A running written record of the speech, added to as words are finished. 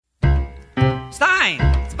Stein,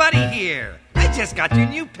 it's Buddy here. I just got your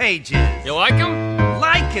new pages. You like them?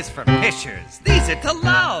 Like is for pictures. These are to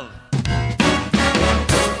love.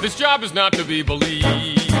 This job is not to be believed,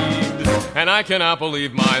 and I cannot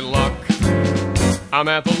believe my luck. I'm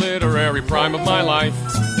at the literary prime of my life,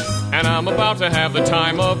 and I'm about to have the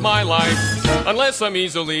time of my life, unless I'm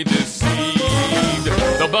easily deceived.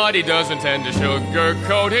 The Buddy doesn't tend to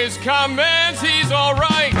sugarcoat his comments. He's all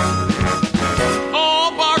right. All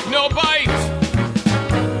bark, no bite.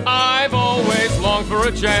 I've always longed for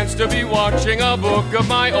a chance to be watching a book of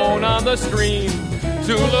my own on the screen.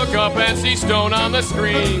 To look up and see Stone on the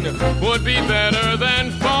screen would be better than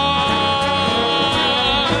fine.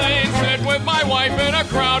 Sit with my wife in a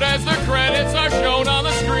crowd as the credits are shown on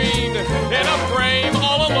the screen. In a frame,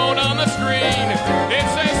 all alone on the screen.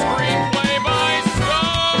 It's a screenplay by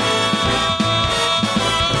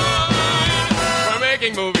Stone. We're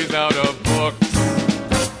making movies out of books.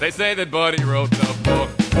 They say that Buddy wrote the book.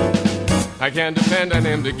 I can depend on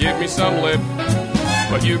him to give me some lip,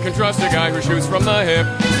 but you can trust a guy who shoots from the hip.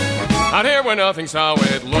 Out here where nothing's how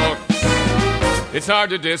it looks, it's hard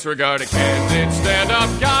to disregard a candid stand-up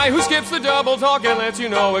guy who skips the double talk and lets you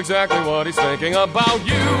know exactly what he's thinking about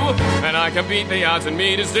you. And I can beat the odds and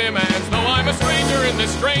meet his demands, though I'm a stranger in the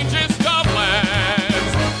strangest of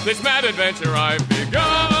lands. This mad adventure I've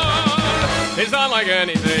begun is unlike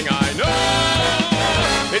anything I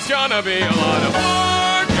know. It's gonna be a lot of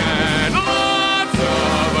work and lots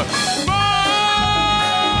of fun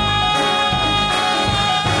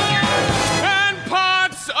and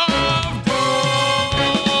pots of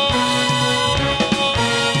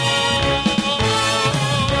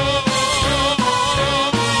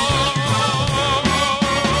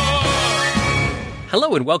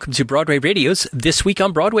Hello and welcome to Broadway Radio's This Week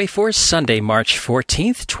on Broadway for Sunday, March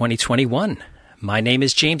 14th, 2021. My name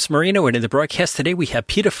is James Marino, and in the broadcast today we have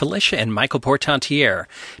Peter Felicia and Michael Portantiere.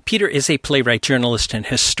 Peter is a playwright, journalist, and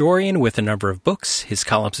historian with a number of books. His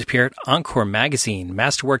columns appear at Encore Magazine,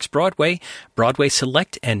 Masterworks Broadway, Broadway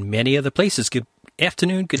Select, and many other places. Good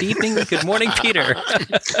afternoon, good evening, good morning, Peter.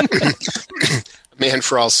 Man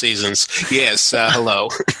for all seasons. Yes, hello.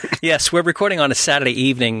 Yes, we're recording on a Saturday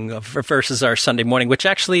evening versus our Sunday morning, which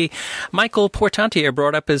actually Michael Portantiere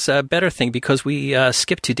brought up as a better thing because we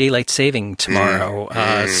skip to daylight saving tomorrow,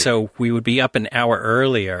 so we would be up an hour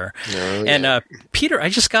earlier. Oh, yeah. And Peter, I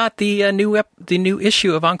just got the new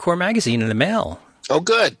issue of Encore Magazine in the mail. Oh,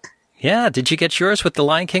 good. Yeah, did you get yours with the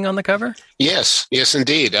Lion King on the cover? Yes,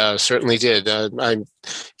 indeed. Certainly did.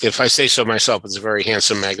 If I say so myself, it's a very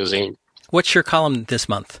handsome magazine. What's your column this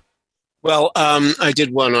month? Well, I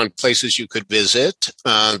did one on places you could visit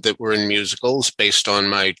that were in musicals based on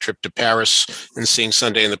my trip to Paris and seeing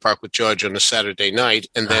Sunday in the Park with George on a Saturday night.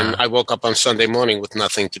 And then I woke up on Sunday morning with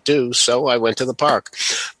nothing to do, so I went to the park.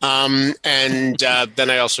 And then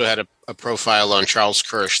I also had a profile on Charles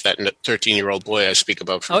Kirsch, that 13-year-old boy I speak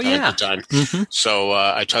about from time to time. Mm-hmm. So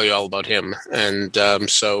I tell you all about him. And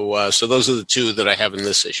so those are the two that I have in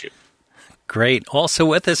this issue. Great. Also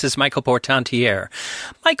with us is Michael Portantiere.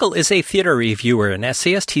 Michael is a theater reviewer and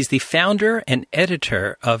essayist. He's the founder and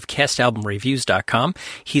editor of CastAlbumReviews.com.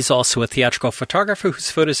 He's also a theatrical photographer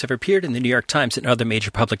whose photos have appeared in the New York Times and other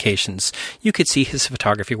major publications. You could see his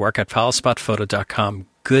photography work at FoulSpotPhoto.com.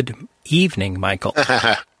 Good evening, Michael.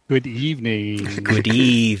 Good evening. Good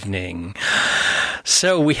evening.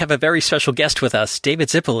 So we have a very special guest with us. David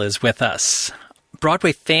Zippel is with us.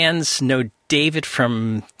 Broadway fans know David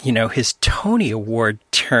from, his Tony Award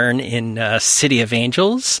turn in City of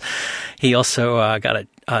Angels. He also got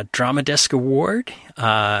a Drama Desk Award.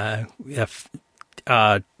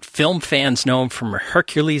 Film fans know him from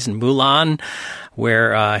Hercules and Mulan,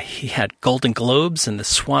 where he had Golden Globes and The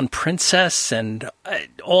Swan Princess and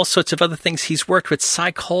all sorts of other things. He's worked with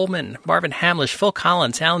Cy Coleman, Marvin Hamlish, Phil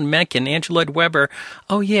Collins, Alan Menken, Angela Lloyd Webber.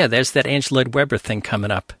 Oh, yeah, there's that Angela Lloyd Webber thing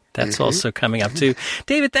coming up. That's also coming up, too.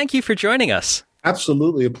 David, thank you for joining us.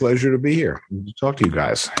 Absolutely a pleasure to be here and to talk to you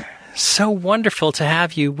guys. So wonderful to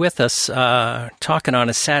have you with us talking on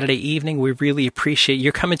a Saturday evening. We really appreciate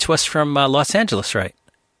you're coming to us from Los Angeles, right?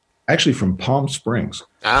 Actually, from Palm Springs.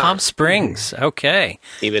 Palm Springs. Okay.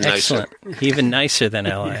 Even Excellent. nicer. Even nicer than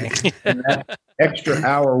LA. And that extra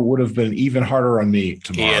hour would have been even harder on me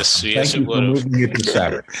tomorrow. Yes, Thank you for moving it to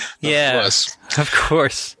Saturday. Yeah, of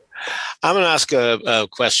course. I'm going to ask a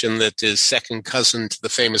question that is second cousin to the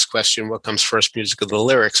famous question, what comes first, music or the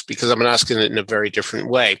lyrics? Because I'm going to ask it in a very different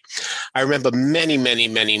way. I remember many, many,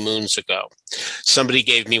 many moons ago, somebody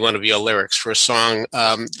gave me one of your lyrics for a song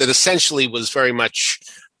that essentially was very much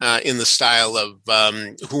in the style of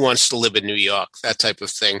Who Wants to Live in New York, that type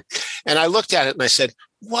of thing. And I looked at it and I said,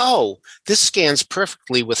 whoa, this scans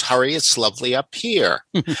perfectly with Hurry, It's Lovely Up Here.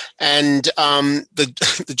 And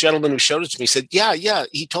the gentleman who showed it to me said, yeah,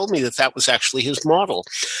 he told me that was actually his model.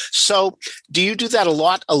 So do you do that a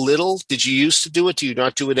lot, a little? Did you used to do it? Do you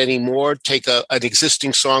not do it anymore? Take an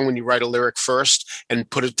existing song when you write a lyric first and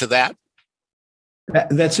put it to that?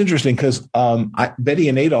 That's interesting because Betty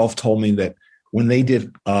and Adolph told me that when they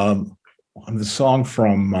did the song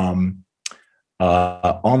from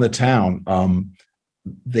On the Town,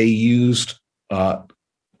 they used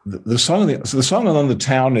the song. So the song On the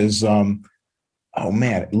Town is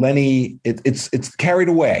Lenny. It's Carried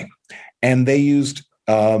Away, and they used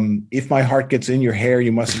If My Heart Gets in Your Hair,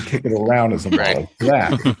 You Mustn't Kick It Around as a model for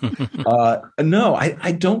that. No,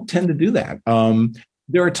 I don't tend to do that.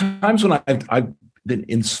 There are times when I've been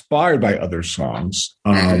inspired by other songs.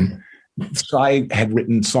 So I had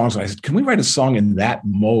written songs, and I said, "Can we write a song in that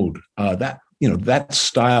mode? That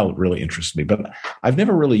style really interests me." But I've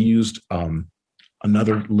never really used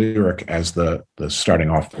another lyric as the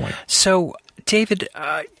starting off point. So, David,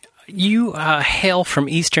 you hail from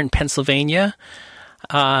Eastern Pennsylvania,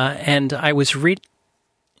 and I was reading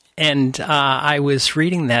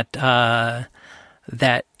that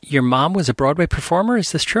your mom was a Broadway performer.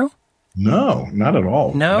 Is this true? No, not at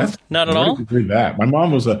all. No, not at all. That my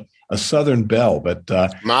mom was a Southern belle, but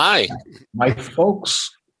my folks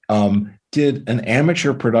did an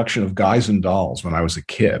amateur production of Guys and Dolls when I was a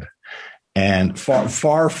kid, and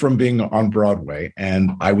far from being on Broadway,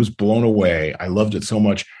 and I was blown away. I loved it so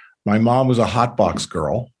much. My mom was a hotbox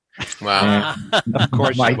girl. Wow. Of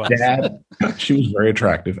course, my dad, she was very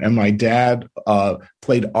attractive, and my dad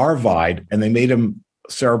played Arvide, and they made him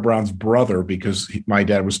Sarah Brown's brother because my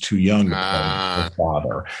dad was too young to play his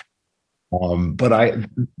father. But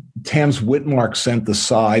Tam's Whitmark sent the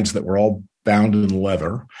sides that were all bound in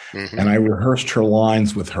leather, and I rehearsed her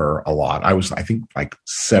lines with her a lot. I was, I think, like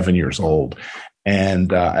 7 years old,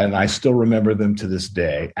 and I still remember them to this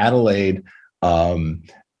day. Adelaide,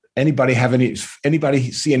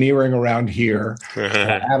 anybody see an earring around here?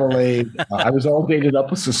 Adelaide, I was all dated up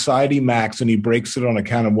with Society Max, and he breaks it on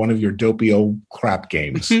account of one of your dopey old crap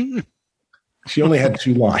games. She only had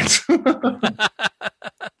 2 lines.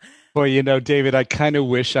 Boy, David, I kind of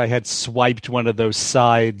wish I had swiped one of those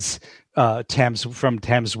sides Tam's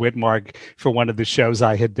Whitmark for one of the shows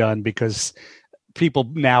I had done, because people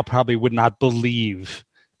now probably would not believe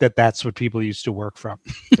that that's what people used to work from.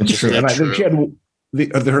 It's true. And I think she had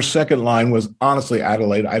her second line was, honestly,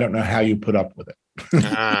 Adelaide, I don't know how you put up with it.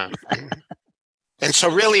 And so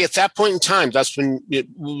really at that point in time, that's when it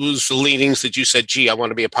was the leanings that you said, gee, I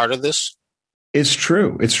want to be a part of this? It's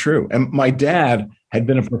true. And my dad had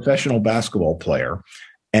been a professional basketball player.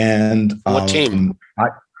 And what team?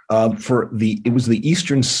 It was the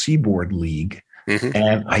Eastern Seaboard League.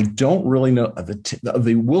 And I don't really know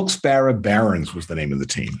the Wilkes-Barre Barons was the name of the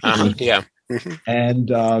team. Yeah. And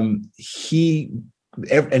he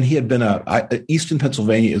had been Eastern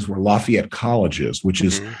Pennsylvania is where Lafayette College is, which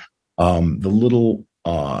is the little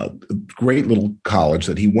great little college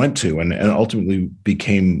that he went to and ultimately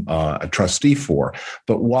became a trustee for.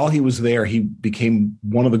 But while he was there, he became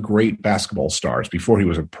one of the great basketball stars before he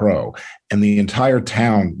was a pro. And the entire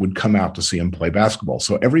town would come out to see him play basketball.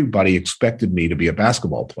 So everybody expected me to be a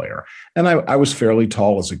basketball player. And I was fairly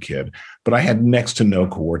tall as a kid, but I had next to no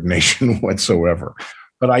coordination whatsoever.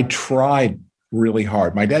 But I tried really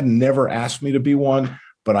hard. My dad never asked me to be one,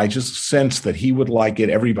 but I just sensed that he would like it.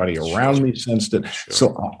 Everybody around me sensed it. Sure.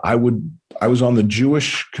 So I was on the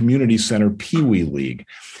Jewish Community Center Pee Wee League,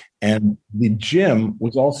 and the gym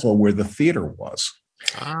was also where the theater was.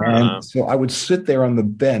 And so I would sit there on the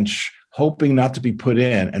bench, hoping not to be put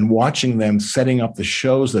in, and watching them setting up the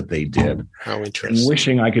shows that they did. How interesting. And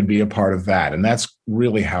wishing I could be a part of that. And that's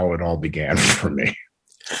really how it all began for me.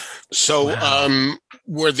 So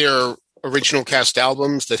were there original cast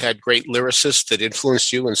albums that had great lyricists that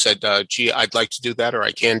influenced you and said, gee, I'd like to do that, or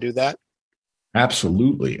I can do that?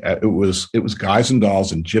 Absolutely. It was Guys and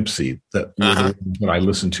Dolls and Gypsy that I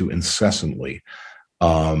listened to incessantly.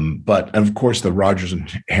 But of course the Rodgers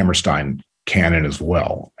and Hammerstein canon as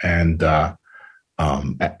well. And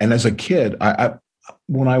as a kid,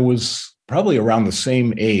 when I was probably around the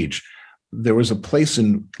same age, there was a place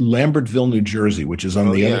in Lambertville, New Jersey, which is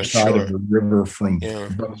on the other side of the river from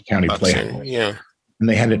Bucks County Playhouse. Yeah. And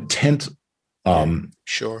they had a tent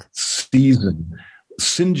season,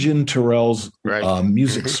 St. John Terrell's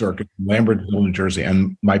music circuit in Lambertville, New Jersey.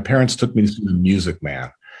 And my parents took me to see The Music Man.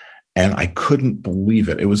 And I couldn't believe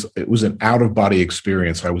it. It was an out-of-body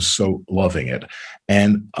experience. I was so loving it.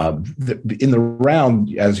 And in the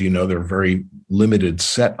round, as you know, there are very limited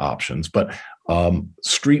set options. But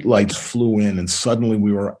street lights flew in, and suddenly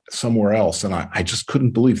we were somewhere else. And I just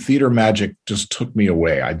couldn't believe theater magic just took me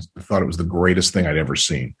away. I thought it was the greatest thing I'd ever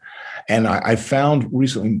seen. And I found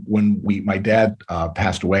recently when my dad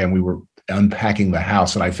passed away and we were unpacking the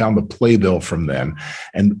house, and I found the playbill from then.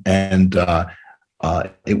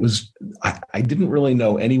 It was, I didn't really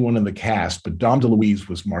know anyone in the cast, but Dom DeLuise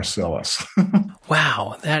was Marcellus.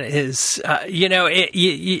 Wow, that is,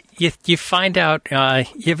 you find out,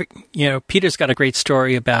 Peter's got a great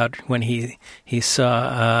story about when he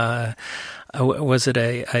saw, was it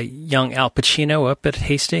a young Al Pacino up at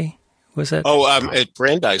Hasty? Was that? At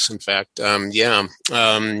Brandeis, in fact.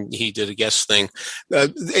 He did a guest thing.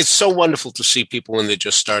 It's so wonderful to see people when they're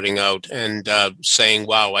just starting out and saying,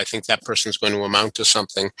 wow, I think that person's going to amount to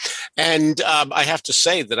something. And I have to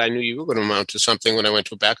say that I knew you were going to amount to something when I went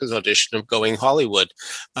to a backers audition of Going Hollywood,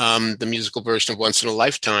 the musical version of Once in a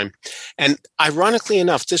Lifetime. And ironically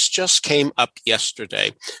enough, this just came up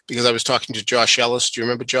yesterday because I was talking to Josh Ellis. Do you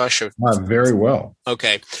remember Josh? Very well.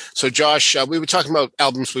 Okay. So Josh, we were talking about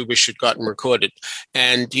albums we wish had gotten recorded,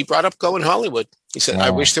 and he brought up Going Hollywood. He said, wow. I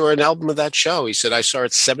wish there were an album of that show. He said, I saw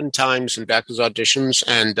it 7 times in backers auditions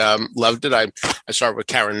and loved it. I saw it with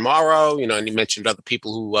Karen Morrow, and he mentioned other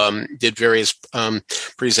people who did various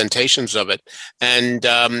presentations of it. And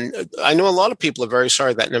I know a lot of people are very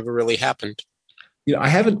sorry that never really happened. I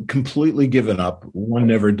haven't completely given up. One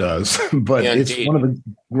never does, but yeah, it's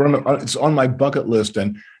it's on my bucket list,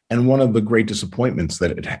 and one of the great disappointments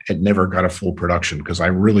that it never got a full production, because I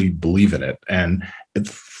really believe in it. And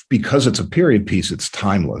because it's a period piece, it's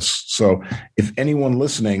timeless. So if anyone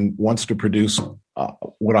listening wants to produce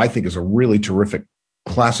what I think is a really terrific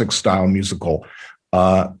classic style musical,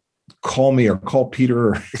 call me or call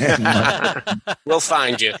Peter. We'll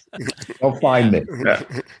find you. They'll find me.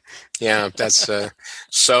 Yeah, that's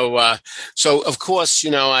so of course,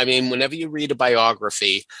 whenever you read a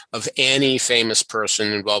biography of any famous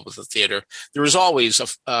person involved with the theater, there is always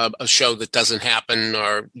a show that doesn't happen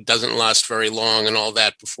or doesn't last very long and all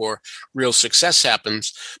that before real success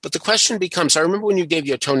happens. But the question becomes, I remember when you gave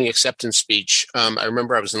your Tony acceptance speech, I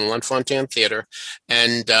remember I was in the Lunt-Fontanne Theater,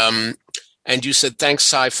 and you said, thanks,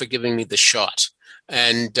 Cy, for giving me the shot.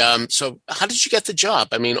 And so how did you get the job?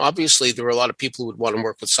 I mean, obviously, there were a lot of people who would want to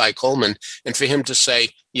work with Cy Coleman. And for him to say,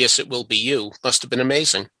 yes, it will be you, must have been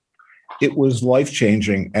amazing. It was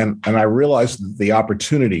life-changing. And I realized that the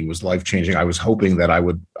opportunity was life-changing. I was hoping that I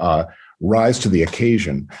would rise to the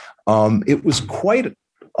occasion. It was quite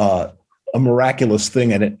a miraculous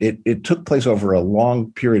thing, and it took place over a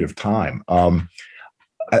long period of time.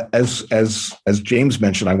 As James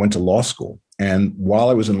mentioned, I went to law school. And while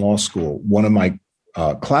I was in law school, one of my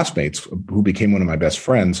classmates, who became one of my best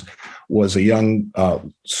friends, was a young,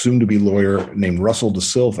 soon-to-be lawyer named Russell De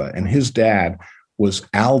Silva. And his dad was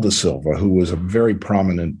Al De Silva, who was a very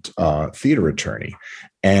prominent theater attorney.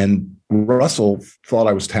 And Russell thought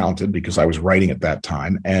I was talented because I was writing at that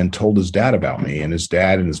time, and told his dad about me. And his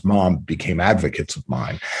dad and his mom became advocates of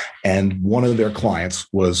mine. And one of their clients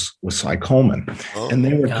was Cy Coleman. And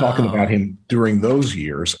they were talking about him during those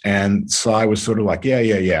years. And Cy was sort of like,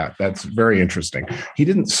 yeah, that's very interesting. He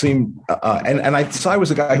didn't seem, Cy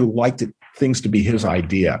was a guy who liked things to be his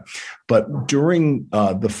idea. But during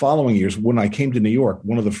the following years, when I came to New York,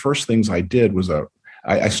 one of the first things I did was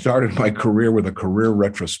I started my career with a career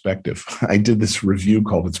retrospective. I did this review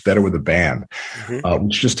called It's Better with a Band,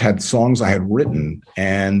 which just had songs I had written.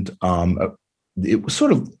 And it was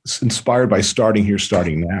sort of inspired by Starting Here,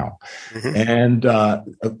 Starting Now. And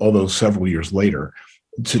although several years later,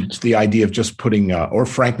 to the idea of just putting, or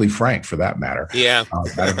Frankly Frank for that matter. Yeah.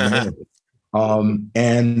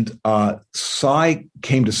 Cy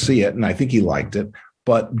came to see it, and I think he liked it.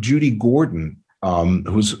 But Judy Gordon,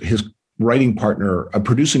 who's his writing partner, a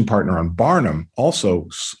producing partner on Barnum, also,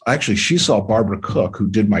 actually, she saw Barbara Cook, who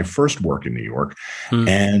did my first work in New York,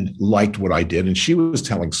 and liked what I did. And she was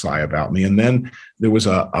telling Cy about me. And then there was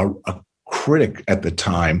a critic at the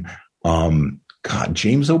time,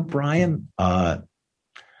 James O'Brien.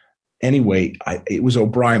 Anyway, it was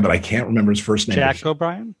O'Brien, but I can't remember his first name. Jack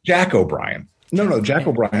O'Brien? Jack O'Brien. No, Jack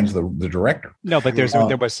O'Brien's the director. No, but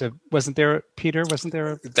wasn't there, Peter? Wasn't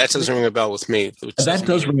there? That doesn't ring a bell with me. That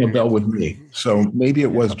does ring a bell with me. So maybe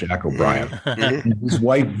it was Jack O'Brien and his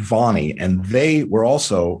wife, Vonnie, and they were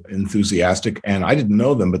also enthusiastic. And I didn't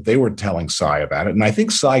know them, but they were telling Cy about it. And I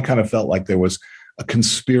think Cy kind of felt like there was a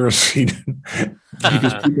conspiracy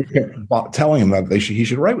because people kept telling him that he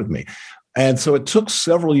should write with me. And so it took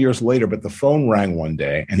several years later, but the phone rang one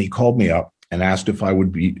day and he called me up and asked if I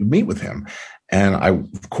would meet with him. And I,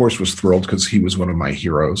 of course, was thrilled because he was one of my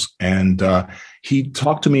heroes. And he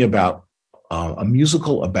talked to me about a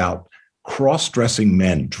musical about cross-dressing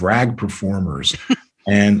men, drag performers.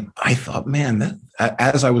 And I thought, man,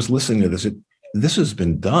 as I was listening to this has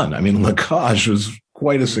been done. I mean, Lacage was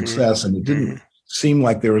quite a success, and it didn't seem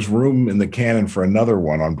like there was room in the canon for another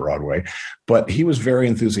one on Broadway. But he was very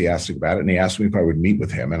enthusiastic about it, and he asked me if I would meet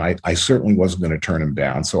with him. And I certainly wasn't going to turn him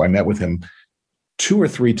down. So I met with him 2 or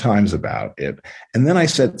 3 times about it. And then I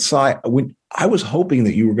said, Cy, I was hoping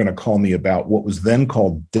that you were going to call me about what was then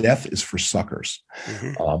called Death is for Suckers.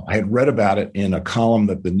 I had read about it in a column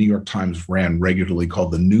that the New York Times ran regularly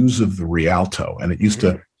called The News of the Rialto. And it used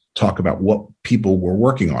to talk about what people were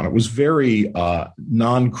working on. It was very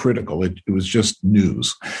non-critical. It was just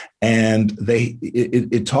news. And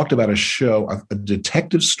it talked about a show, a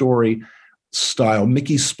detective story style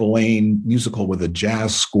Mickey Spillane musical with a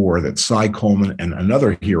jazz score that Cy Coleman and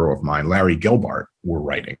another hero of mine, Larry Gelbart, were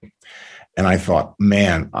writing. And I thought,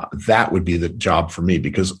 man, that would be the job for me,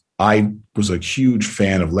 because I was a huge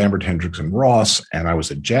fan of Lambert, Hendricks, and Ross, and I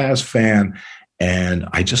was a jazz fan, and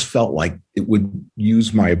I just felt like it would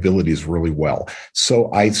use my abilities really well.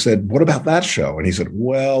 So I said, what about that show? And he said,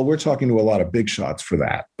 well, we're talking to a lot of big shots for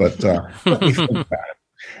that, but let me think about it.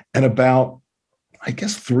 And about, I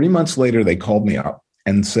guess 3 months later, they called me up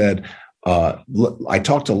and said, look, I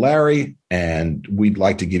talked to Larry and we'd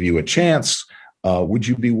like to give you a chance. Would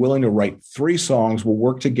you be willing to write 3 songs? We'll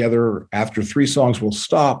work together. After 3 songs, we'll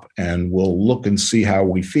stop and we'll look and see how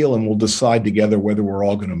we feel, and we'll decide together whether we're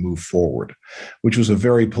all going to move forward, which was a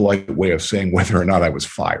very polite way of saying whether or not I was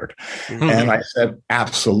fired. And I said,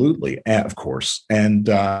 absolutely, of course. And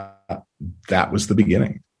that was the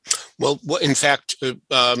beginning. Well, in fact,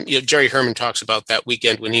 Jerry Herman talks about that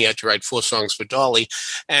weekend when he had to write 4 songs for Dolly,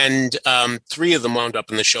 and 3 of them wound up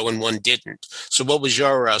in the show and 1 didn't. So what was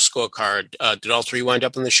your scorecard? Did all 3 wind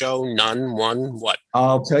up in the show? None? 1? What?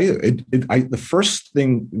 I'll tell you, the first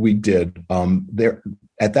thing we did there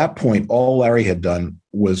at that point, all Larry had done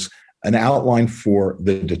was an outline for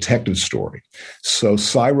the detective story. So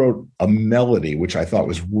Cy wrote a melody, which I thought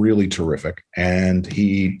was really terrific. And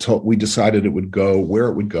we decided it would go where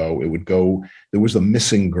it would go. There was a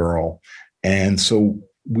missing girl. And so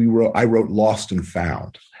I wrote Lost and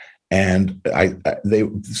Found. And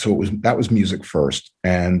that was music first.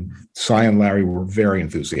 And Cy and Larry were very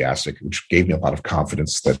enthusiastic, which gave me a lot of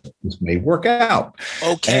confidence that this may work out.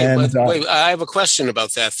 Okay, and, wait, I have a question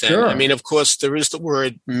about that then. Sure. I mean, of course, there is the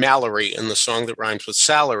word Mallory in the song that rhymes with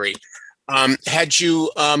salary. Had you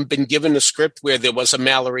been given a script where there was a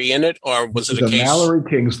Mallory in it, or was it a case? Mallory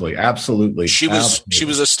Kingsley, absolutely. She was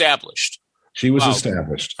established. She was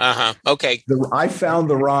established. Okay. I found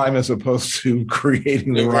the rhyme as opposed to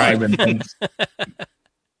creating the rhyme. And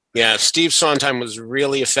yeah, Steve Sondheim was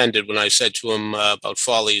really offended when I said to him about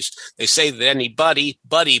Follies. They say that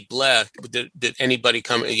did anybody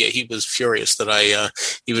come? Yeah, he was furious that I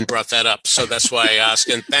even brought that up. So that's why I asked.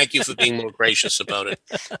 And thank you for being more gracious about it.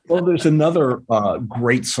 Well, there's another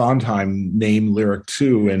great Sondheim name lyric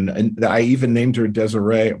too, and I even named her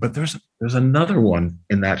Desiree. But there's another one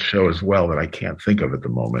in that show as well that I can't think of at the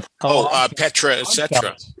moment. Petra,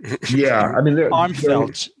 etc. Yeah, I mean,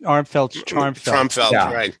 Armfelt, Tromfeld,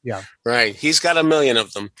 right? Yeah, right. He's got a million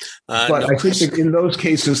of them. But I think that in those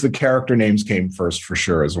cases, the character names came first for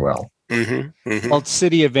sure as well. Well,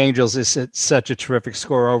 City of Angels is such a terrific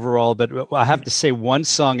score overall, but I have to say one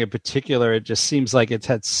song in particular, it just seems like it's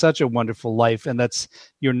had such a wonderful life, and that's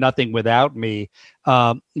You're Nothing Without Me.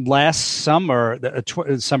 Last summer,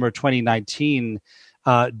 summer of 2019,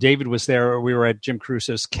 David was there. We were at Jim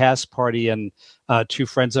Caruso's cast party, and 2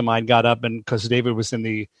 friends of mine got up, and because David was in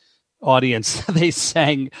the audience, they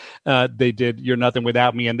sang, they did You're Nothing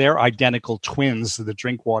Without Me, and they're identical twins, the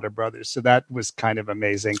Drinkwater brothers. So that was kind of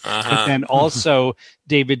amazing. And then also,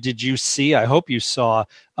 David, did you see, I hope you saw,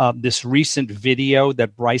 this recent video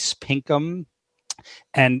that Bryce Pinkham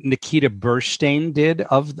and Nikita Burstein did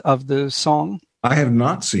of the song? I have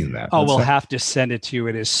not seen that. Oh, we'll have to send it to you.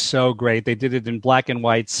 It is so great. They did it in black and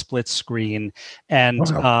white, split screen, and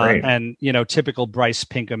typical Bryce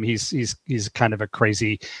Pinkham. He's kind of a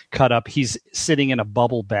crazy cut up. He's sitting in a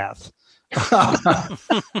bubble bath.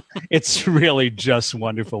 It's really just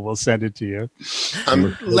wonderful. We'll send it to you.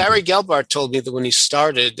 Larry Gelbart told me that when he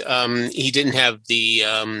started, he didn't have the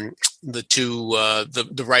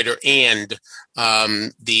writer and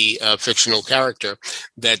the fictional character.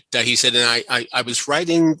 That he said, and I was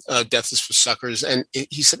writing Death is for Suckers, and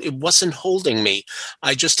he said it wasn't holding me.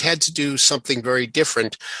 I just had to do something very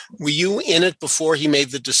different. Were you in it before he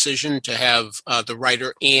made the decision to have the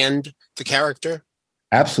writer and the character?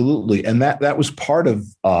 Absolutely. And that was part of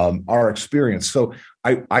our experience. So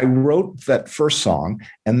I wrote that first song,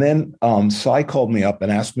 and then Cy called me up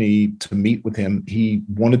and asked me to meet with him. He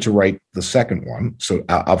wanted to write the second one. So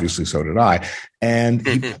obviously so did I. And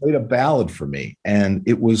he played a ballad for me. And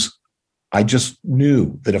I just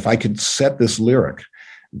knew that if I could set this lyric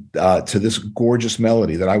to this gorgeous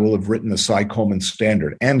melody, that I will have written the Cy Coleman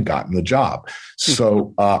standard and gotten the job.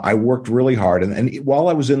 So I worked really hard. And while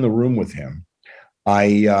I was in the room with him,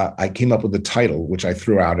 I came up with the title, which I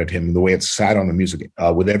threw out at him, the way it sat on the music,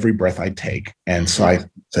 With Every Breath I Take. And so I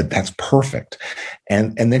said, that's perfect.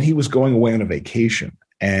 And then he was going away on a vacation.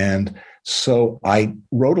 And so I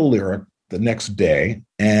wrote a lyric the next day,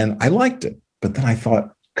 and I liked it. But then I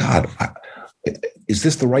thought, God, is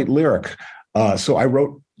this the right lyric? So I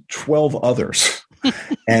wrote 12 others.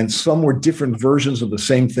 And some were different versions of the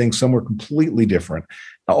same thing. Some were completely different,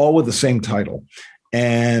 all with the same title.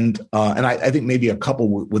 And I think maybe a couple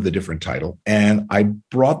with a different title. And I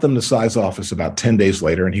brought them to Cy's office about 10 days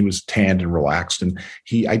later, and he was tanned and relaxed. And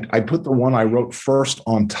I put the one I wrote first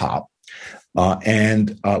on top,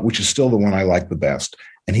 which is still the one I like the best.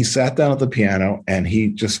 And he sat down at the piano and he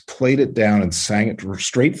just played it down and sang it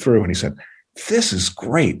straight through. And he said, this is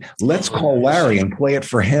great. Let's call Larry and play it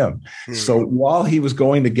for him. So while he was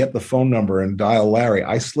going to get the phone number and dial Larry,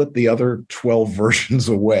 I slipped the other 12 versions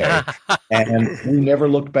away. And we never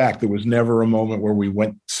looked back. There was never a moment where we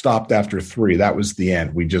stopped after 3. That was the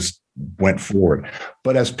end. We just went forward.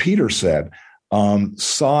 But as Peter said,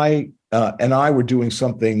 Cy and I were doing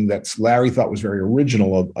something that Larry thought was very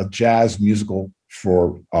original, a jazz musical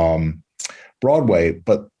for Broadway,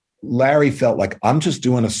 but Larry felt like, I'm just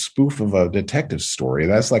doing a spoof of a detective story.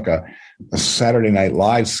 That's like a Saturday Night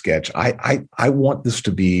Live sketch. I want this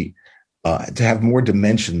to be to have more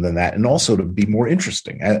dimension than that, and also to be more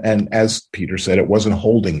interesting. And as Peter said, it wasn't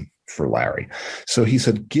holding for Larry. So he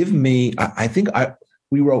said, give me,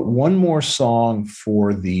 we wrote one more song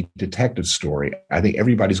for the detective story. I think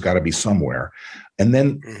Everybody's Got to Be Somewhere. And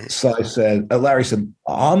then Larry said,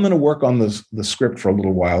 I'm going to work on the script for a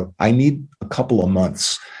little while. I need a couple of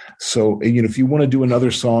months. So, if you want to do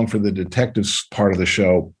another song for the detectives part of the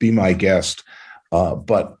show, be my guest.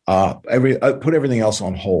 But I put everything else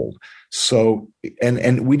on hold. So,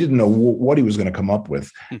 and we didn't know what he was going to come up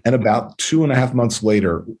with. And about 2.5 months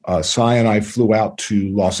later, Cy and I flew out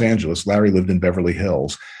to Los Angeles. Larry lived in Beverly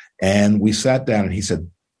Hills. And we sat down and he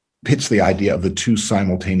said, pitch the idea of the 2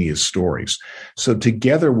 simultaneous stories. So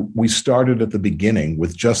together we started at the beginning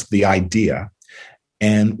with just the idea.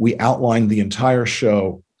 And we outlined the entire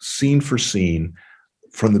show scene for scene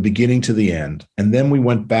from the beginning to the end. And then we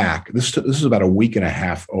went back. This is about a week and a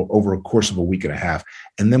half, over a course of a week and a half.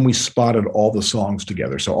 And then we spotted all the songs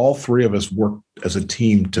together. So all 3 of us worked as a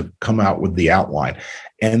team to come out with the outline.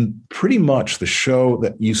 And pretty much the show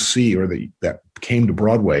that you see, or that came to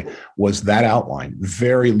Broadway, was that outline.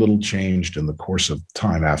 Very little changed in the course of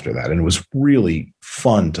time after that. And it was really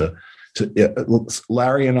fun to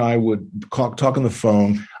Larry and I would talk on the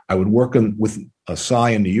phone. I would work with Cy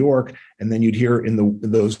in New York, and then you'd hear in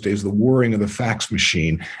those days the whirring of the fax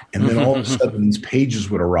machine, and then all of a sudden these pages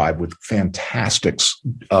would arrive with fantastic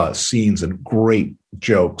scenes and great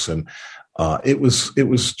jokes, and it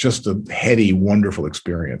was just a heady, wonderful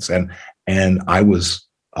experience, and I was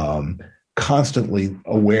constantly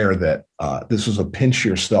aware that this was a pinch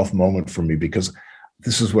yourself moment for me, because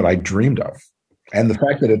this is what I dreamed of, and the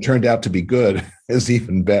fact that it turned out to be good is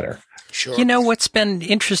even better. Sure. What's been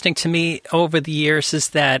interesting to me over the years is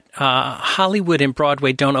that Hollywood and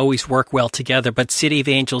Broadway don't always work well together, but City of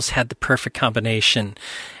Angels had the perfect combination.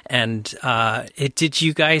 And did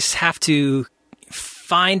you guys have to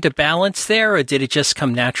find a balance there, or did it just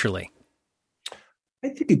come naturally? I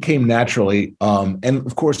think it came naturally. And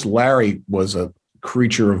of course, Larry was a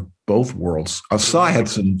creature of both worlds. Cy had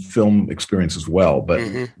some film experience as well, but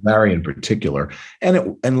Larry in particular.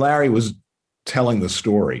 And Larry was telling the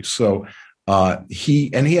story. So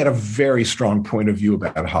he had a very strong point of view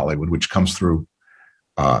about Hollywood, which comes through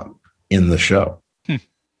in the show.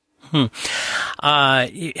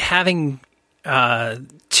 Having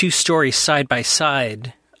 2 stories side by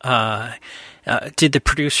side, did the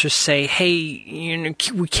producers say, hey,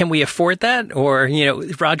 can we afford that? Or,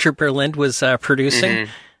 Roger Berlind was producing?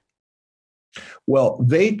 Well,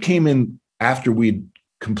 they came in after we'd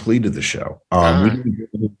completed the show. We didn't get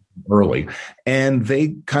it early, and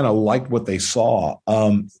they kind of liked what they saw.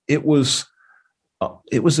 It was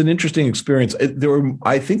an interesting experience.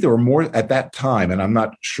 I think there were more at that time, and I'm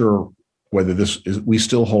not sure whether we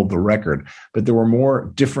still hold the record, but there were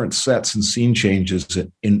more different sets and scene changes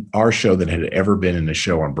in our show than had ever been in a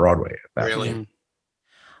show on Broadway. Really?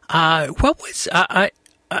 What was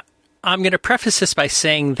I'm going to preface this by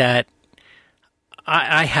saying that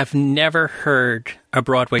I have never heard a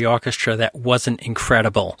Broadway orchestra that wasn't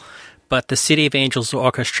incredible, but the City of Angels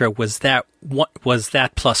Orchestra was that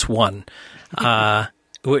plus one.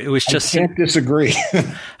 It was just. I can't disagree.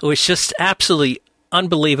 It was just absolutely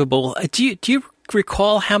unbelievable. Do you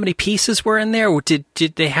recall how many pieces were in there, or did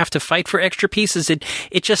they have to fight for extra pieces? It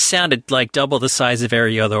just sounded like double the size of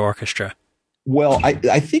every other orchestra. Well,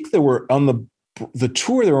 I think there were on the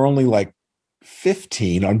tour there were only like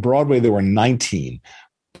 15. On Broadway there were 19.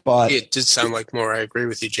 But it did sound like more. I agree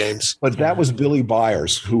with you, James. But that was Billy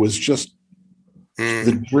Byers, who was just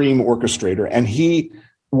the dream orchestrator, and he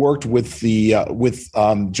worked with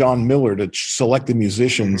John Miller to select the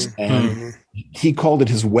musicians, and he called it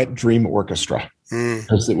his wet dream orchestra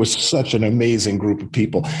because it was such an amazing group of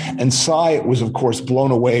people. And Cy was, of course,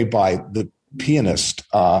 blown away by the pianist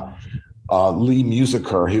Lee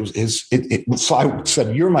Musiker. Cy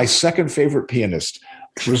said, "You're my second favorite pianist,"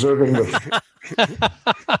 reserving the.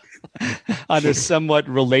 On a somewhat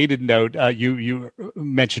related note, you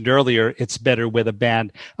mentioned earlier it's better with a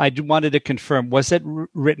band. I wanted to confirm, was it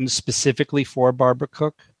written specifically for Barbara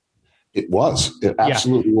Cook? It was. It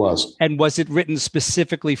absolutely was. And was it written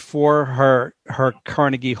specifically for her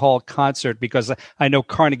Carnegie Hall concert? Because I know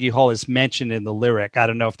Carnegie Hall is mentioned in the lyric. I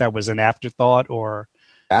don't know if that was an afterthought or...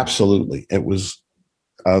 Absolutely. It was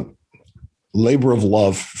a labor of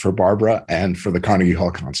love for Barbara and for the Carnegie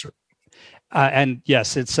Hall concert. And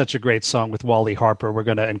yes, it's such a great song with Wally Harper. We're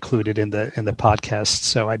going to include it in the podcast.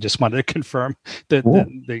 So I just wanted to confirm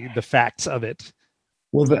the facts of it.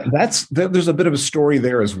 Well, there's a bit of a story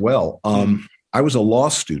there as well. I was a law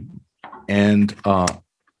student and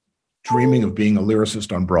dreaming of being a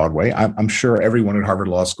lyricist on Broadway. I'm sure everyone at Harvard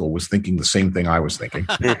Law School was thinking the same thing I was thinking.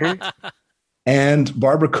 And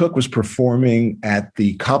Barbara Cook was performing at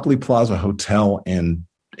the Copley Plaza Hotel in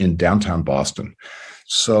downtown Boston.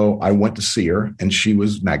 So I went to see her, and she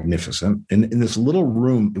was magnificent. In this little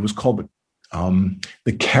room, it was called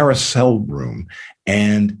the Carousel Room,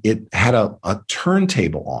 and it had a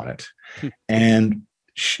turntable on it. And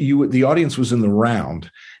the audience was in the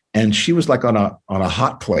round, and she was like on a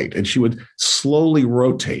hot plate, and she would slowly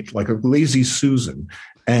rotate like a lazy Susan.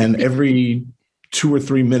 And every 2 or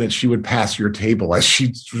 3 minutes, she would pass your table as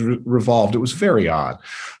she revolved. It was very odd.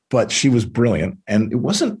 But she was brilliant, and it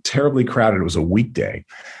wasn't terribly crowded. It was a weekday,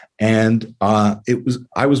 and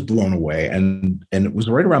I was blown away. And it was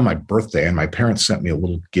right around my birthday, and my parents sent me a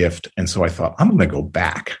little gift, and so I thought, I'm going to go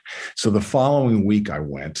back. So the following week I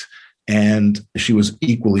went, and she was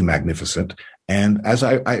equally magnificent. And as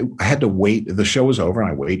I had to wait, the show was over,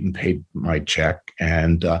 and I waited and paid my check,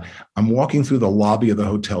 and I'm walking through the lobby of the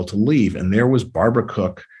hotel to leave, and there was Barbara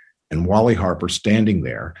Cook and Wally Harper standing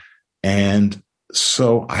there, and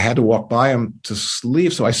so I had to walk by them to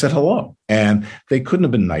leave. So I said hello, and they couldn't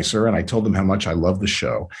have been nicer. And I told them how much I love the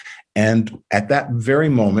show. And at that very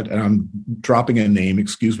moment, and I'm dropping a name,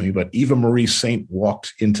 excuse me, but Eva Marie Saint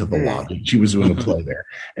walked into the lobby. She was doing a play there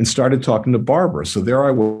and started talking to Barbara. So there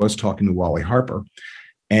I was talking to Wally Harper.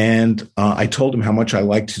 And I told him how much I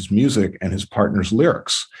liked his music and his partner's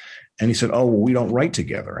lyrics. And he said, "Oh, well, we don't write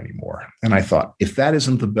together anymore." And I thought, if that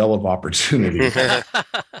isn't the bell of opportunity.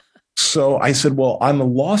 So I said, "Well, I'm a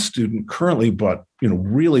law student currently, but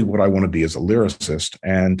really what I want to be is a lyricist."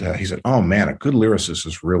 And he said, "Oh man, a good lyricist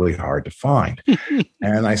is really hard to find."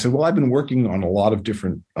 And I said, "Well, I've been working on a lot of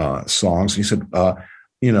different songs." He said,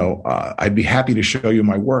 "I'd be happy to show you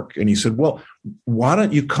my work." And he said, "Well, why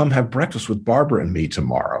don't you come have breakfast with Barbara and me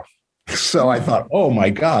tomorrow?" So I thought, oh my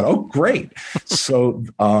God, oh great. So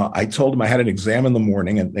I told them I had an exam in the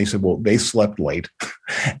morning, and they said, well, they slept late.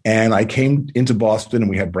 And I came into Boston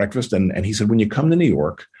and we had breakfast. And he said, when you come to New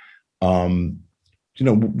York,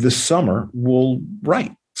 this summer we'll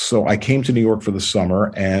write. So I came to New York for the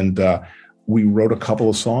summer, and we wrote a couple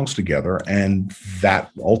of songs together, and that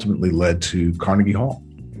ultimately led to Carnegie Hall.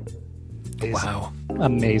 Wow.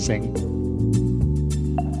 Amazing.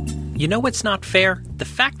 You know what's not fair? The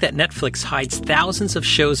fact that Netflix hides thousands of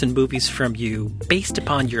shows and movies from you based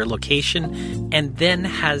upon your location and then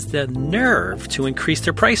has the nerve to increase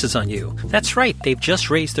their prices on you. That's right, they've just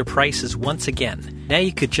raised their prices once again. Now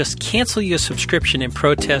you could just cancel your subscription in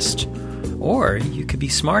protest, or you could be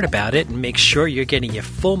smart about it and make sure you're getting your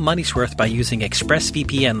full money's worth by using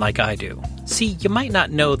ExpressVPN like I do. See, you might not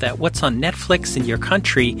know that what's on Netflix in your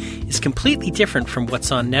country is completely different from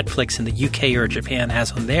what's on Netflix in the UK or Japan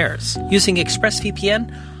has on theirs. Using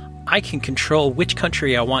ExpressVPN, I can control which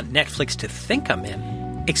country I want Netflix to think I'm in.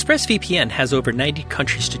 ExpressVPN has over 90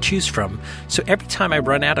 countries to choose from, so every time I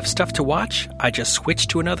run out of stuff to watch, I just switch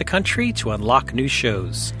to another country to unlock new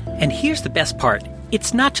shows. And here's the best part.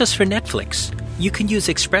 It's not just for Netflix. You can use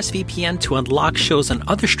ExpressVPN to unlock shows on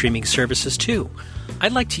other streaming services too. I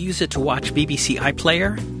like to use it to watch BBC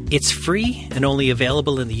iPlayer. It's free and only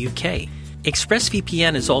available in the UK.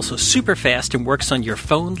 ExpressVPN is also super fast and works on your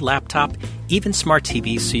phone, laptop, even smart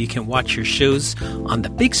TV, so you can watch your shows on the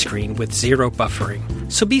big screen with zero buffering.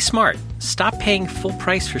 So be smart. Stop paying full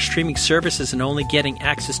price for streaming services and only getting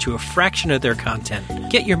access to a fraction of their content.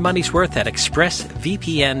 Get your money's worth at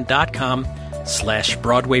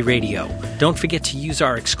expressvpn.com/Broadway Radio. Don't forget to use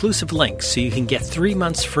our exclusive link so you can get 3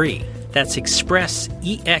 months free. That's Express,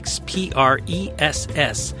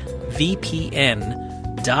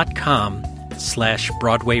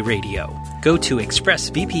 expressvpn.com/Broadway Radio. Go to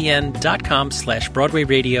expressvpn.com/Broadway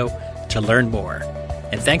Radio to learn more.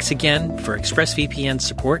 And thanks again for ExpressVPN's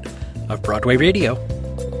support of Broadway Radio.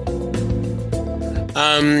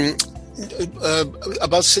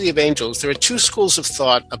 About City of Angels, there are two schools of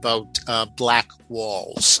thought about black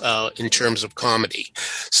walls in terms of comedy.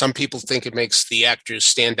 Some people think it makes the actors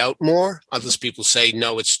stand out more. Others people say,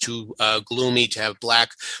 no, it's too gloomy to have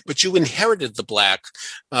black. But you inherited the black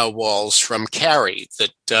walls from Carrie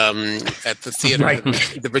that at the theater, Right.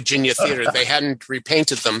 the Virginia Theater. They hadn't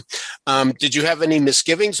repainted them. Did you have any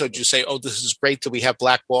misgivings, or did you say, oh, this is great that we have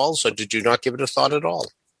black walls, or did you not give it a thought at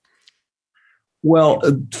all? Well,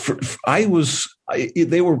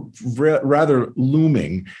 they were rather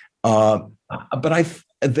looming, but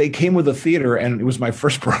they came with a theater, and it was my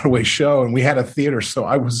first Broadway show, and we had a theater, so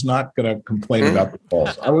I was not going to complain about the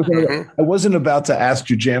walls. I wasn't about to ask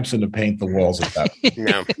Ju Jamson to paint the walls at that point.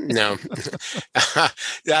 No.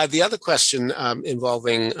 The other question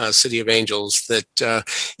involving City of Angels, that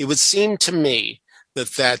it would seem to me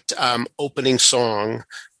that opening song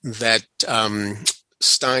that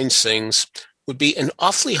Stein sings would be an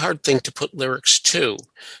awfully hard thing to put lyrics to.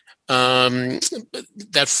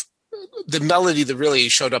 That the melody that really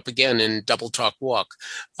showed up again in Double Talk Walk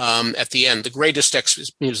at the end, the greatest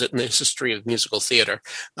music in the history of musical theater.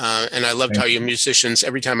 And I loved how your musicians,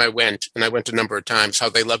 every time I went, and I went a number of times, how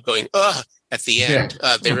they loved going, at the end.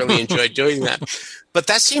 Yeah. They really enjoyed doing that. But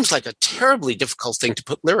that seems like a terribly difficult thing to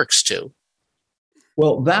put lyrics to.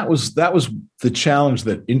 Well, that was the challenge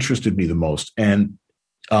that interested me the most. And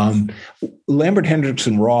Lambert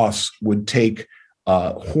Hendrickson Ross would take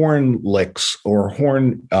horn licks or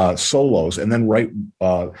horn solos and then write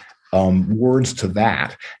words to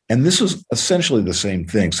that. And this was essentially the same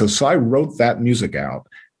thing. So I wrote that music out,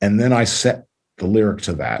 and then I set the lyric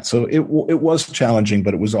to that. So it was challenging,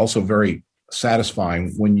 but it was also very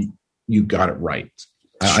satisfying when you got it right.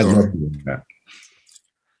 Sure. I love doing that.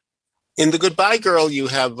 In The Goodbye Girl, you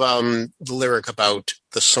have the lyric about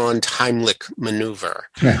the Sondheimlich maneuver.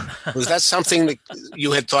 Yeah. Was that something that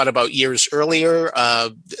you had thought about years earlier,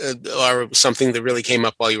 or something that really came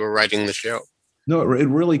up while you were writing the show? No, it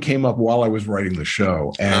really came up while I was writing the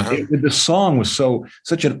show. And the song was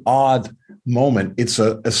such an odd moment. It's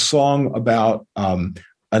a song about,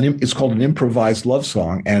 it's called an improvised love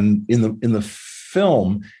song. And in the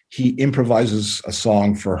film, he improvises a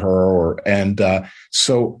song for her,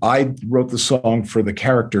 so I wrote the song for the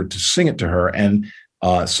character to sing it to her. And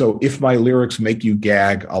so if my lyrics make you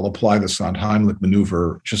gag, I'll apply the Sondheimlich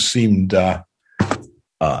maneuver. Just seemed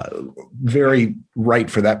very right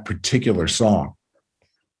for that particular song.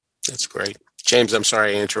 That's great. James, I'm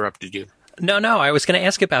sorry I interrupted you. No, I was going to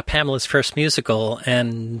ask about Pamela's first musical,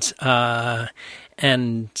 and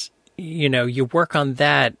your work on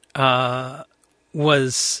that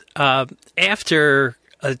was after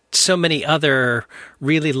so many other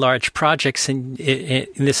really large projects, and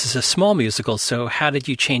this is a small musical. So how did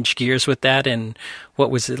you change gears with that, and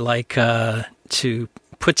what was it like to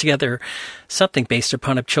put together something based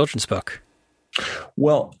upon a children's book?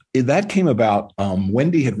 Well, that came about.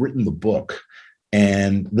 Wendy had written the book,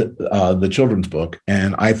 and the children's book,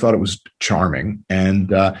 and I thought it was charming.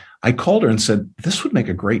 And I called her and said, "This would make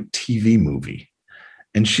a great TV movie."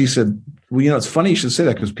 And she said, well, it's funny you should say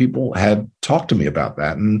that, because people had talked to me about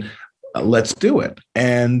that, and let's do it.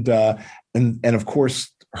 And of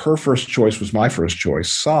course, her first choice was my first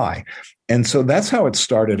choice, Psy. And so that's how it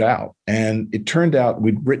started out. And it turned out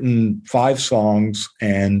we'd written 5 songs,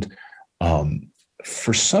 and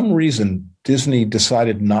for some reason, Disney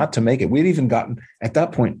decided not to make it. We'd even gotten, at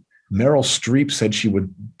that point, Meryl Streep said she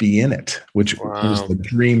would be in it, which was the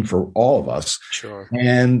dream for all of us. Sure.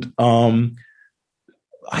 And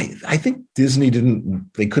I think Disney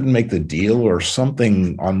they couldn't make the deal or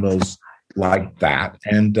something on those like that.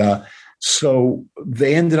 And so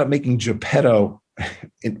they ended up making Geppetto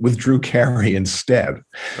with Drew Carey instead.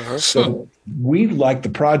 So we liked the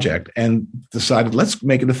project and decided, let's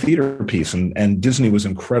make it a theater piece. And Disney was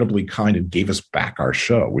incredibly kind and gave us back our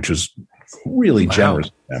show, which was really generous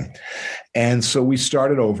of them. And so we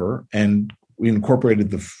started over and we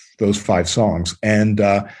incorporated those 5 songs. And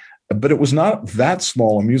but it was not that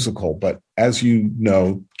small a musical. But as you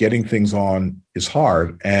know, getting things on is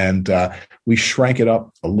hard. And we shrank it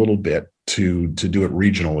up a little bit to do it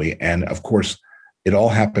regionally. And of course, it all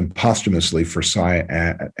happened posthumously for Cy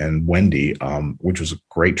and Wendy, which was a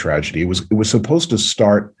great tragedy. It was supposed to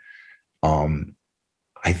start,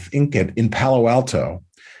 I think, in Palo Alto,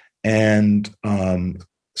 and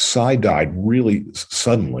Cy died really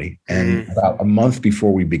suddenly, and about a month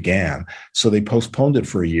before we began. So they postponed it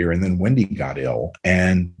for a year, and then Wendy got ill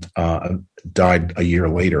and died a year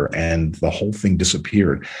later, and the whole thing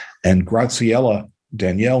disappeared. And Graciela,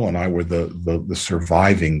 Danielle, and I were the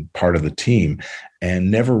surviving part of the team,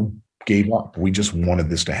 and never gave up. We just wanted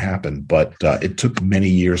this to happen, but it took many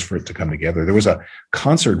years for it to come together. There was a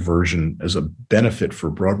concert version as a benefit for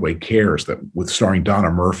Broadway Cares with starring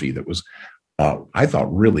Donna Murphy that was, I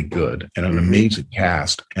thought, really good, and an amazing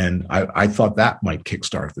cast. And I thought that might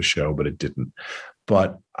kickstart the show, but it didn't.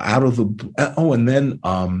 But and then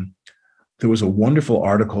there was a wonderful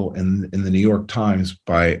article in the New York Times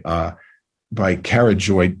by Kara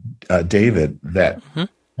Joy David that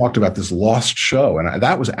talked about this lost show. And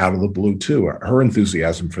that was out of the blue too, her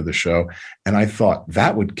enthusiasm for the show. And I thought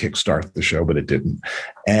that would kickstart the show, but it didn't.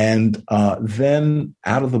 And then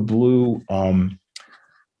out of the blue,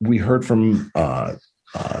 we heard from an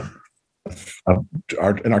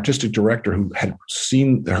artistic director who had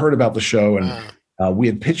heard about the show. And we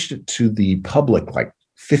had pitched it to the public like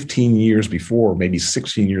 15 years before, maybe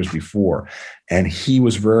 16 years before. And he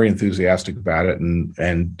was very enthusiastic about it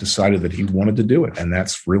and decided that he wanted to do it. And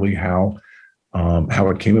that's really how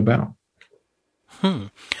it came about.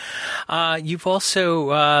 You've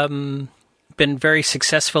also been very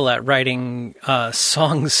successful at writing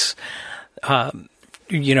songs,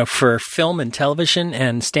 for film and television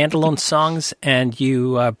and standalone songs. And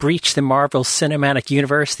you breached the Marvel Cinematic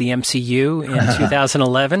Universe, the MCU, in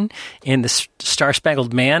 2011 in the Star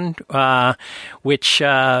Spangled Man, which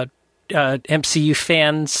MCU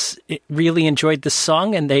fans really enjoyed the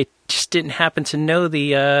song, and they just didn't happen to know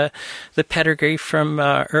the pedigree from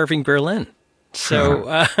Irving Berlin.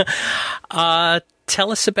 So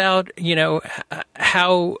tell us about,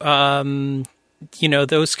 how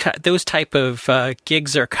those type of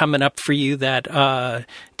gigs are coming up for you that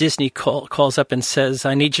Disney calls up and says,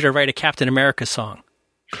 "I need you to write a Captain America song."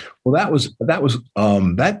 Well,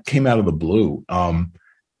 that came out of the blue.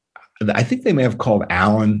 I think they may have called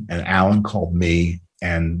Alan, and Alan called me,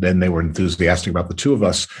 and then they were enthusiastic about the two of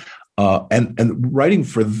us. And writing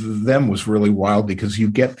for them was really wild because you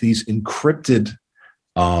get these encrypted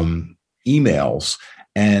emails.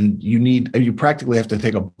 And you practically have to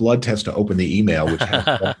take a blood test to open the email, which has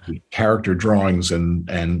the character drawings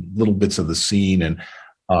and little bits of the scene. And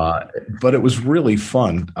but it was really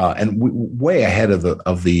fun and way ahead of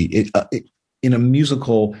in a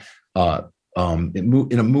musical.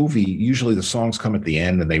 In a movie, usually the songs come at the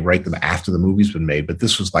end and they write them after the movie's been made. But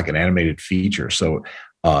this was like an animated feature, so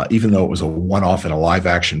even though it was a one-off in a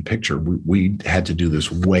live-action picture, we had to do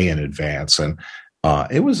this way in advance and.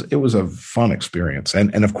 It was a fun experience,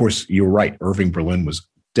 and of course you're right. Irving Berlin was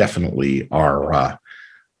definitely our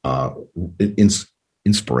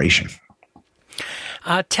inspiration.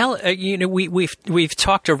 We've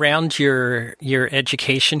talked around your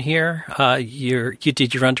education here. You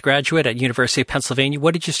did your undergraduate at University of Pennsylvania.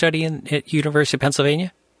 What did you study at University of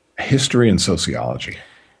Pennsylvania? History and sociology.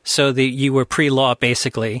 So you were pre-law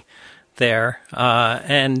basically there,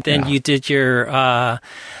 and then you did your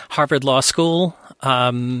Harvard Law School.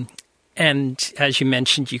 And as you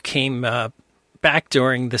mentioned, you came back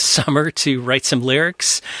during the summer to write some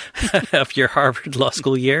lyrics of your Harvard Law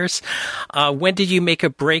School years. When did you make a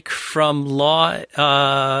break from law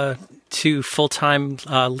to full-time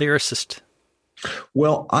lyricist?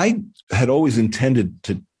 Well, I had always intended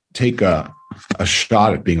to take a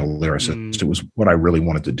shot at being a lyricist. It was what I really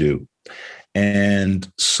wanted to do. And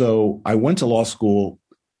so I went to law school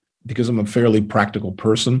because I'm a fairly practical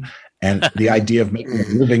person. And the idea of making a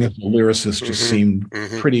living as a lyricist just seemed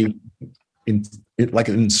pretty like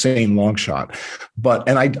an insane long shot.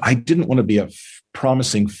 And I didn't want to be a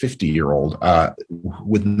promising 50-year-old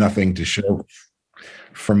with nothing to show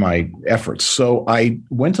for my efforts. So I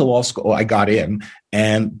went to law school. I got in,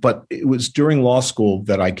 but it was during law school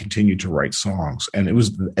that I continued to write songs. And it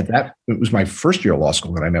was my first year of law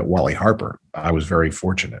school that I met Wally Harper. I was very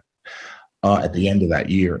fortunate. at the end of that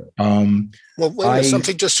year. Well, wait a minute,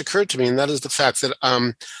 something just occurred to me, and that is the fact that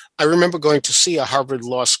I remember going to see a Harvard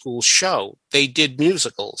Law School show. They did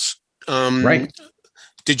musicals. Right.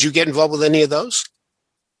 Did you get involved with any of those?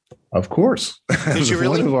 Of course. Did you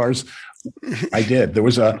really? One of ours, I did. There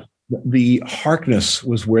was the Harkness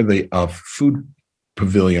was where the food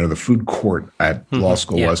pavilion or the food court at law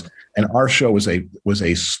school was. And our show was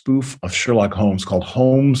a spoof of Sherlock Holmes called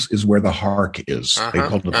Holmes is Where the Hark Is. They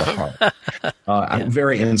called it the Hark. I'm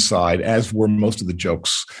very inside, as were most of the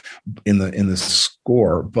jokes in the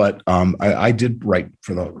score. But I did write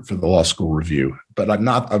for the law school review, but I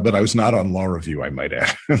was not on law review, I might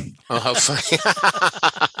add. Oh, how funny.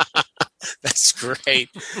 That's great.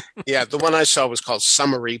 Yeah, the one I saw was called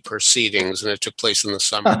Summary Proceedings, and it took place in the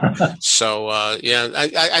summer. So, I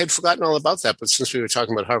had forgotten all about that. But since we were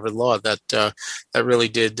talking about Harvard Law, that really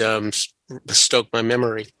did stoke my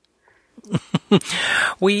memory.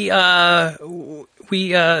 We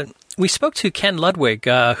spoke to Ken Ludwig,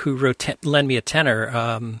 who wrote "Lend Me a Tenor"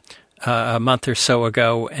 a month or so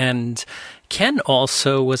ago, and Ken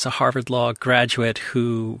also was a Harvard Law graduate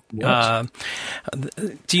who.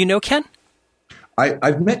 Do you know Ken?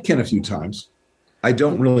 I've met Ken a few times. I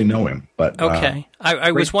don't really know him, but okay.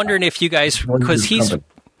 I was wondering if you guys, because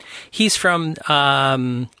he's from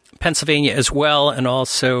Pennsylvania as well, and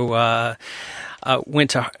also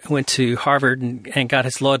went to Harvard and got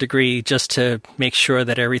his law degree just to make sure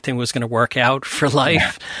that everything was going to work out for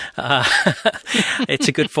life. It's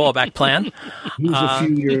a good fallback plan. He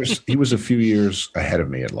was a few years ahead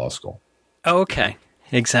of me at law school. Okay,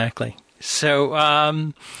 exactly.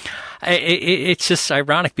 So it's just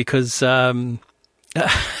ironic because Cold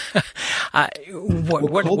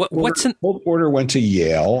Porter went to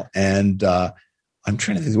Yale, and I'm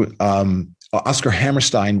trying to think. Oscar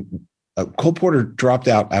Hammerstein. Cold Porter dropped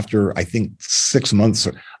out after, I think, 6 months.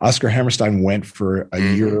 Oscar Hammerstein went for a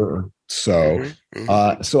year or so.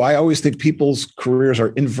 So I always think people's careers are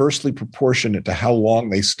inversely proportionate to how long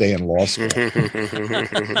they stay in law school.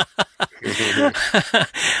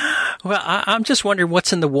 Well, I'm just wondering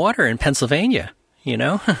what's in the water in Pennsylvania, you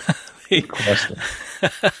know? Good question.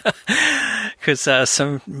 Because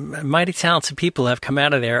some mighty talented people have come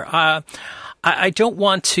out of there. I don't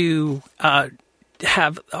want to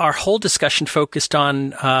have our whole discussion focused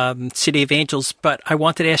on City of Angels, but I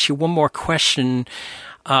wanted to ask you one more question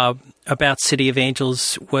about City of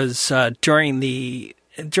Angels. Was during the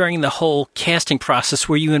whole casting process,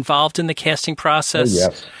 were you involved in the casting process? Oh,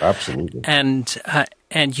 yes, absolutely.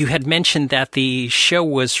 And you had mentioned that the show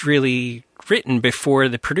was really written before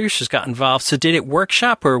the producers got involved. So did it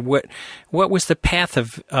workshop, or what was the path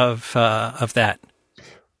of that?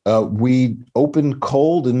 We opened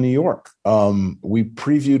cold in New York. We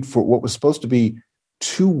previewed for what was supposed to be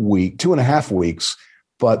 2.5 weeks,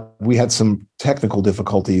 but we had some technical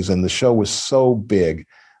difficulties, and the show was so big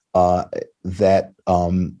that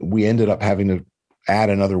we ended up having to add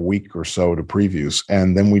another week or so to previews,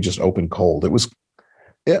 and then we just opened cold. It was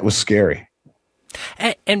scary.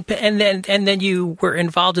 And then you were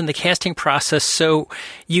involved in the casting process, so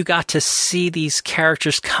you got to see these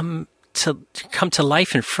characters come to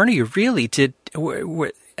life in front of you. Really,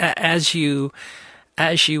 as you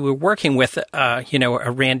were working with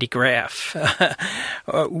a Randy Graff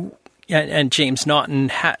and James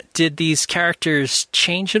Naughton, did these characters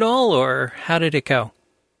change at all, or how did it go?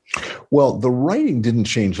 Well, the writing didn't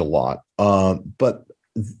change a lot, but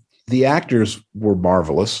the actors were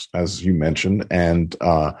marvelous, as you mentioned, and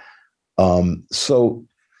so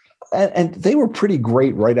they were pretty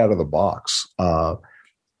great right out of the box.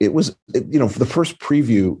 It was, for the first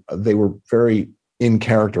preview, they were very in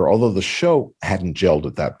character, although the show hadn't gelled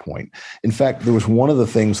at that point. In fact, there was one of the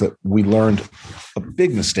things that we learned, a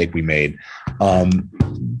big mistake we made.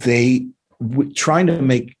 Trying to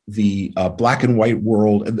make the black and white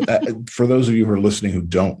world. For those of you who are listening who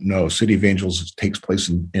don't know, City of Angels takes place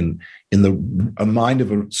in the mind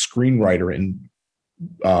of a screenwriter in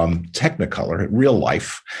Technicolor, real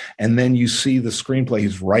life, and then you see the screenplay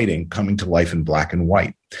he's writing coming to life in black and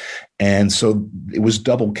white. And so it was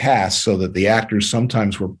double cast, so that the actors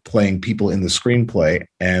sometimes were playing people in the screenplay,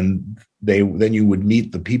 and then you would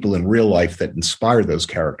meet the people in real life that inspired those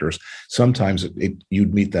characters. Sometimes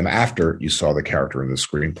you'd meet them after you saw the character in the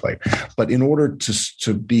screenplay. But in order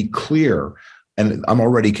to be clear, and I'm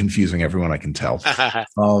already confusing everyone, I can tell.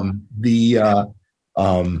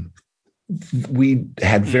 We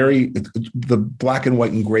had the black and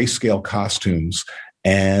white and grayscale costumes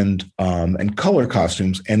and color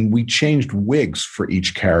costumes, and we changed wigs for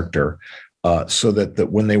each character so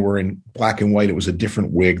that when they were in black and white, it was a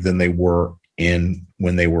different wig than they were in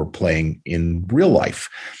when they were playing in real life.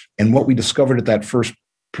 And what we discovered at that first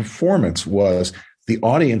performance was the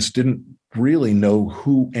audience didn't really know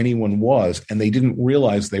who anyone was, and they didn't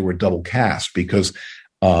realize they were double cast because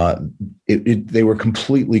they were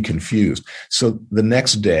completely confused. So the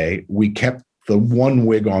next day, we kept the one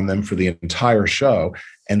wig on them for the entire show,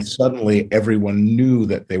 and suddenly everyone knew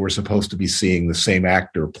that they were supposed to be seeing the same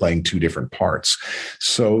actor playing two different parts.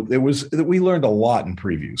 So we learned a lot in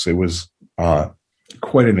previews. It was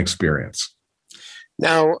quite an experience.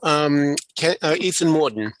 Now, Ethan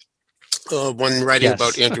Mordden, one writing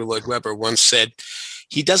about Andrew Lloyd Webber, once said,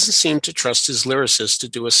 he doesn't seem to trust his lyricist to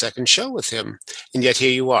do a second show with him. And yet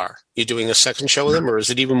here you are. You're doing a second show with him, or is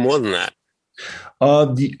it even more than that?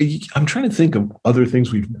 I'm trying to think of other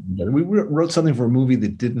things we've done. We wrote something for a movie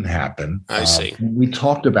that didn't happen. I see. We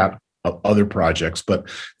talked about other projects, but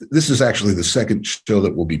this is actually the second show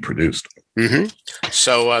that will be produced. Mm-hmm.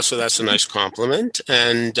 So that's a nice compliment.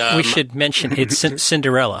 And we should mention it's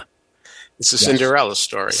Cinderella. It's a Cinderella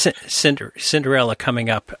story. Cinderella coming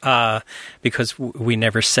up because we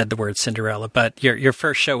never said the word Cinderella. But your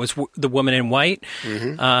first show was The Woman in White,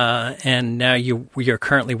 and now you're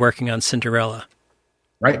currently working on Cinderella.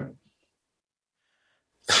 Right.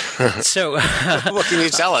 So, what can you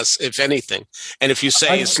tell us, if anything? And if you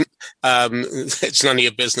say it's none of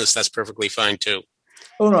your business, that's perfectly fine too.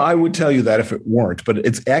 Oh no, I would tell you that if it weren't, but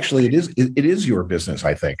it is your business.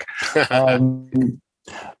 I think.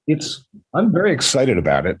 I'm very excited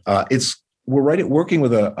about it. We're working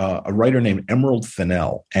with a writer named Emerald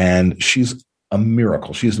Fennell, and she's a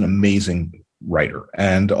miracle. She's an amazing writer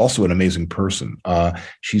and also an amazing person.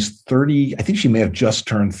 She's 30. I think she may have just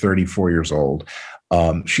turned 34 years old.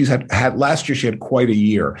 She's had last year. She had quite a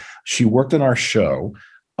year. She worked on our show.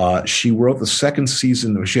 She wrote the second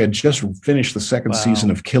season. She had just finished the second season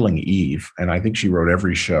of Killing Eve, and I think she wrote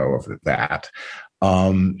every show of that.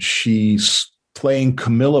 She's playing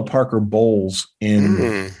Camilla Parker Bowles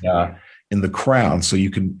in The Crown, so you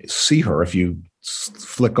can see her if you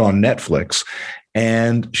flick on Netflix.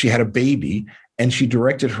 And she had a baby, and she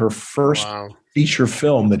directed her first feature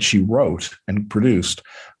film that she wrote and produced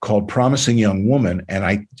called Promising Young Woman.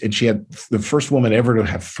 And she had the first woman ever to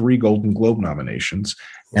have 3 Golden Globe nominations.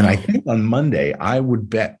 And I think on Monday, I would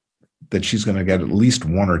bet that she's going to get at least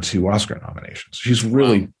 1 or 2 Oscar nominations. She's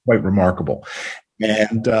really quite remarkable.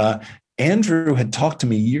 And Andrew had talked to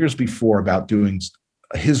me years before about doing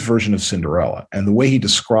his version of Cinderella, and the way he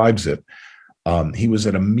describes it, he was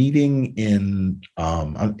at a meeting in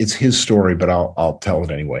it's his story, but I'll tell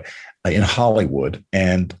it anyway, in Hollywood,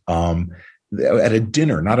 and at a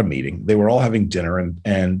dinner, not a meeting. They were all having dinner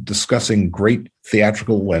and discussing great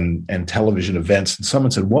theatrical and television events. And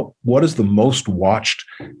someone said, what is the most watched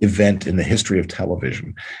event in the history of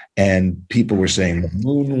television? And people were saying the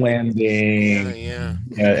moon landing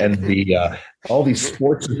and the all these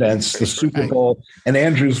sports events, the Super Bowl. And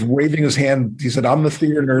Andrew's waving his hand. He said, I'm the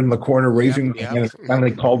theater nerd in the corner, raising his hand. And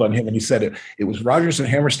finally called on him, and he said it was Rodgers and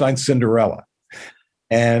Hammerstein's Cinderella.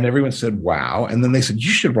 And everyone said, wow. And then they said,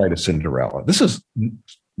 you should write a Cinderella. This is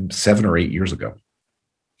 7 or 8 years ago.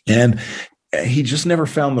 And he just never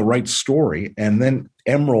found the right story. And then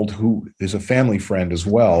Emerald, who is a family friend as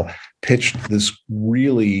well, pitched this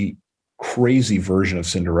really crazy version of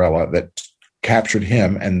Cinderella that captured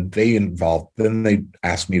him, and then they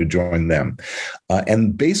asked me to join them.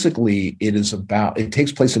 And basically it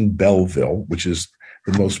takes place in Belleville, which is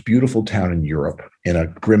the most beautiful town in Europe in a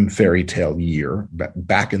grim fairy tale year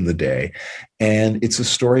back in the day. And it's a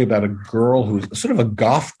story about a girl who's sort of a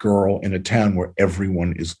goth girl in a town where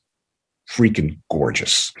everyone is freaking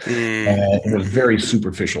gorgeous. In a very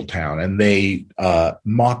superficial town. And they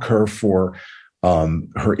mock her for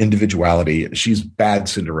her individuality. She's Bad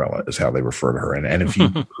Cinderella is how they refer to her. And if you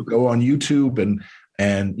go on YouTube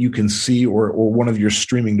and you can see, or one of your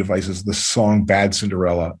streaming devices, the song Bad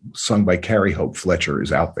Cinderella, sung by Carrie Hope Fletcher,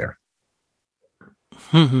 is out there.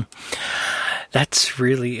 That's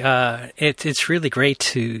really, it's really great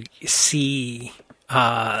to see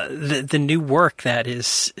the new work that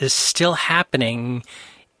is still happening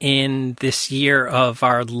in this year of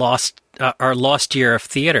our lost year of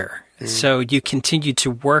theater. So you continue to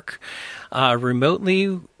work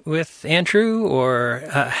remotely with Andrew, or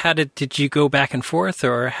how did you go back and forth,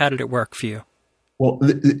 or how did it work for you? Well,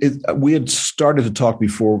 we had started to talk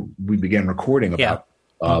before we began recording about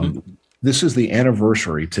this is the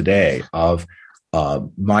anniversary today of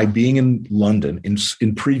my being in London in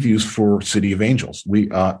previews for City of Angels. We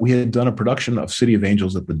had done a production of City of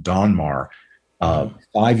Angels at the Donmar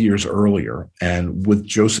 5 years earlier, and with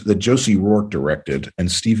Josie Rourke directed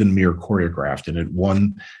and Stephen Mears choreographed, and it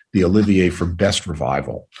won the Olivier for Best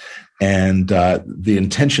Revival. And the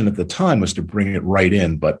intention at the time was to bring it right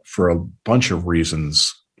in, but for a bunch of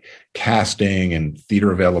reasons, casting and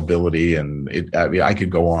theater availability, and I could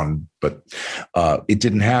go on, but it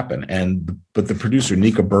didn't happen. But the producer,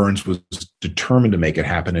 Nika Burns, was determined to make it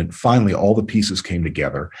happen. And finally, all the pieces came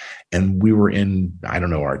together, and we were in, I don't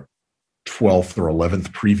know, our 12th or 11th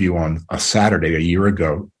preview on a Saturday a year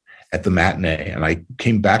ago at the matinee. And I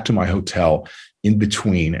came back to my hotel in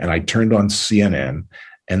between, and I turned on CNN,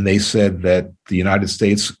 and they said that the United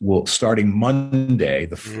States will, starting Monday,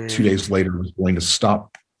 2 days later, was going to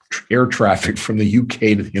stop air traffic from the UK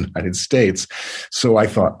to the United States. So I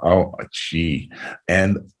thought, oh, gee.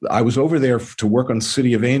 And I was over there to work on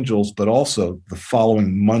City of Angels, but also the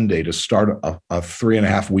following Monday to start a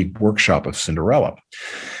 3.5-week workshop of Cinderella.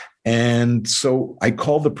 And so I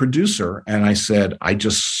called the producer and I said, I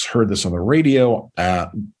just heard this on the radio.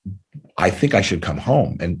 I think I should come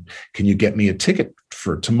home. And can you get me a ticket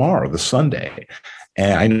for tomorrow, the Sunday?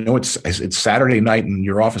 And I know it's Saturday night and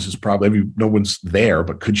your office is probably, no one's there,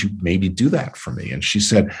 but could you maybe do that for me? And she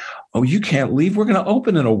said, oh, you can't leave. We're going to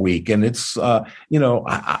open in a week. And it's,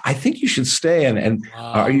 I think you should stay. And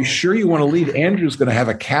wow. Are you sure you want to leave? Andrew's going to have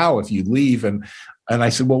a cow if you leave. And I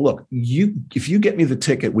said, well, look, if you get me the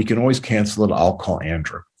ticket, we can always cancel it. I'll call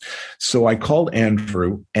Andrew. So I called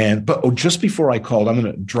Andrew, but just before I called, I'm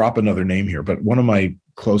going to drop another name here, but one of my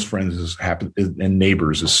close friends and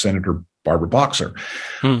neighbors is Senator Barbara Boxer.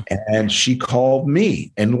 And she called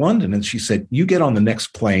me in London and she said, you get on the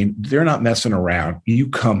next plane. They're not messing around. You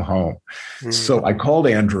come home. So I called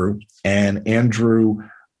Andrew, and Andrew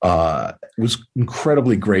was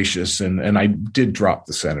incredibly gracious. And I did drop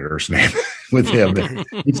the senator's name with him.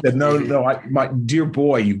 He said, no, my dear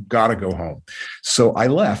boy, you've got to go home. So I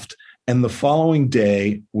left. And the following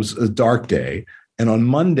day was a dark day. And on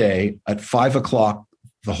Monday at 5:00,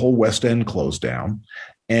 the whole West End closed down.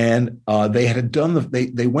 And they had done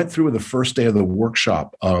they went through the first day of the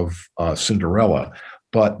workshop of Cinderella,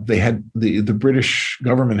 but they had the British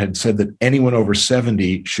government had said that anyone over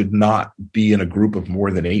 70 should not be in a group of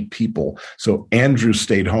more than 8 people. So Andrew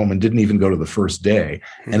stayed home and didn't even go to the first day.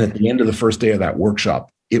 And at the end of the first day of that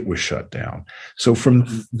workshop, it was shut down. So from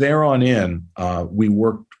there on in, we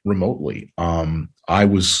worked remotely. I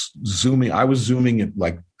was zooming at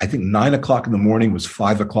I think 9:00 in the morning was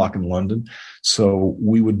 5:00 in London. So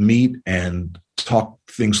we would meet and talk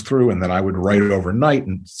things through, and then I would write it overnight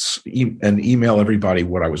and email everybody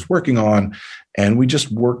what I was working on. And we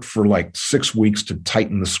just worked for 6 weeks to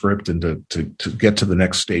tighten the script and to get to the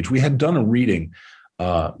next stage. We had done a reading,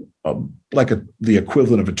 the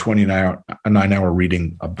equivalent of a 29-hour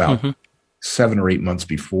reading about 7 or 8 months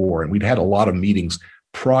before. And we'd had a lot of meetings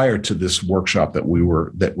prior to this workshop that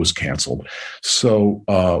was canceled. So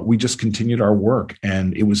we just continued our work,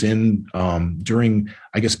 and it was in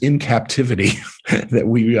captivity that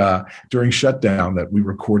we during shutdown that we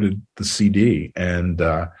recorded the CD. And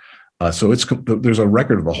so there's a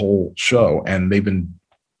record of the whole show, and they've been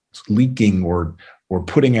leaking or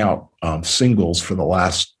putting out singles for the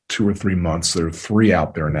last 2 or 3 months. There are 3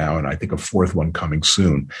 out there now, and I think a 4th one coming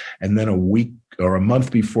soon. And then a week or a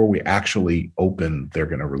month before we actually open, they're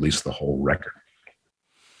going to release the whole record.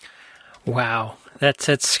 Wow,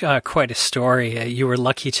 that's quite a story. You were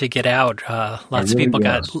lucky to get out. Lots of people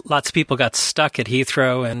got stuck at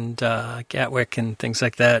Heathrow and Gatwick and things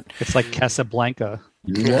like that. It's like Casablanca.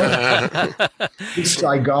 Yeah. Miss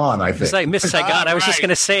Saigon, I think. It's like Miss Saigon. I was just going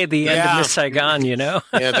to say the end of Miss Saigon, Yeah,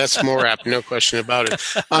 that's more apt. No question about it.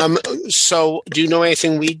 So do you know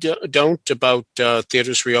anything we don't about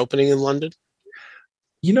theaters reopening in London?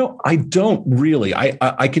 I don't really.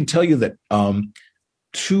 I can tell you that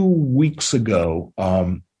 2 weeks ago,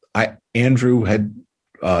 Andrew had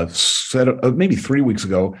said, maybe 3 weeks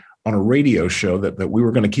ago, on a radio show that we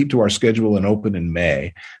were going to keep to our schedule and open in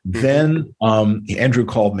May. Then Andrew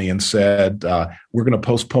called me and said, we're going to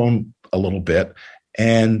postpone a little bit.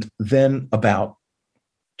 And then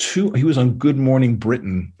he was on Good Morning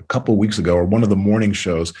Britain a couple of weeks ago, or one of the morning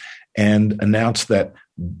shows, and announced that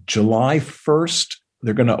July 1st,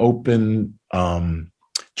 they're going to open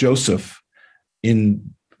Joseph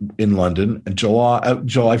in London, and July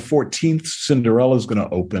 14th, Cinderella is going to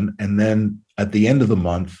open, and then at the end of the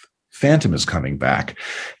month, Phantom is coming back.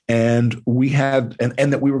 And we had,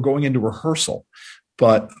 and that we were going into rehearsal,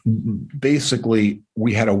 but basically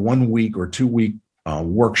we had a 1 week or 2 week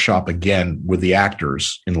workshop again with the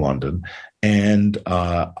actors in London. And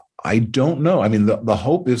I don't know. I mean, the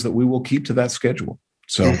hope is that we will keep to that schedule.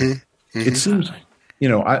 So it seems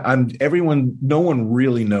no one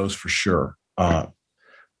really knows for sure,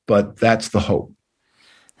 but that's the hope.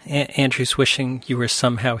 Andrew's wishing you were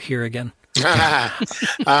somehow here again. Now,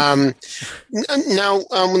 when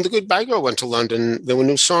the Goodbye Girl went to London, there were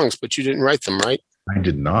new songs, but you didn't write them, right? I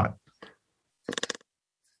did not.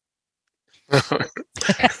 Are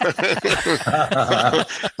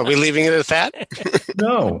we leaving it at that?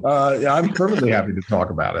 No, I'm perfectly happy to talk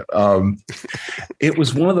about it. It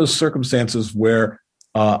was one of those circumstances where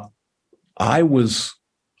I was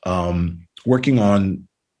working on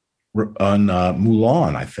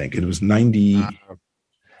Mulan. I think it was 90,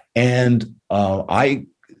 and I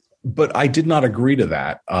did not agree to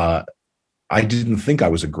that. I didn't think I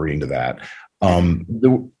was agreeing to that.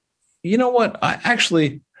 You know what?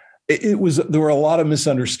 There were a lot of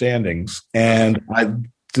misunderstandings, and I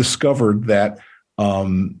discovered that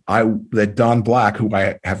that Don Black, who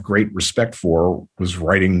I have great respect for, was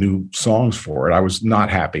writing new songs for it. I was not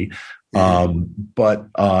happy, but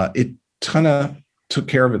it kind of took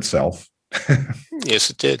care of itself. Yes,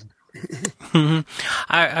 it did.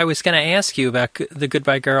 I was going to ask you about the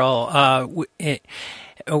Goodbye Girl.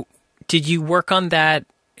 Did you work on that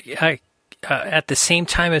at the same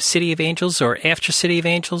time as City of Angels, or after City of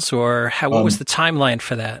Angels, or what was the timeline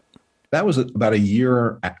for that? That was about a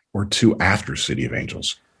year or two after City of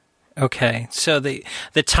Angels. Okay, so the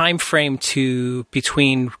time frame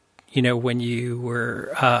between when you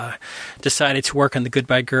were decided to work on the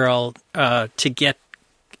Goodbye Girl to get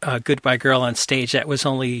Goodbye Girl on stage, that was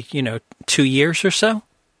only 2 years or so.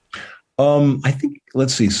 I think,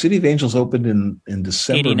 let's see, City of Angels opened in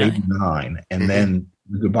December 89, and then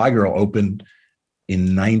the Goodbye Girl opened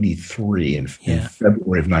in 93, in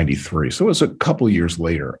February of 93. So it was a couple of years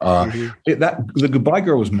later. The Goodbye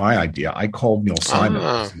Girl was my idea. I called Neil Simon.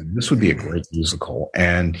 And this would be a great musical,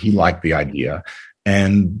 and he liked the idea.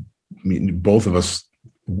 And both of us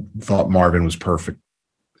thought Marvin was perfect.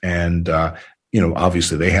 And,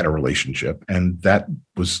 obviously they had a relationship, and that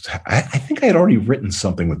was, I think I had already written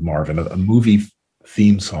something with Marvin, a movie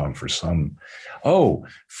theme song for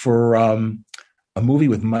a movie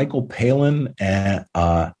with Michael Palin, and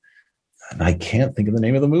I can't think of the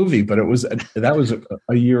name of the movie, but that was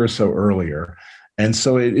a year or so earlier. And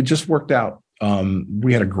so it just worked out.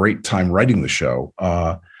 We had a great time writing the show,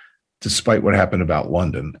 despite what happened about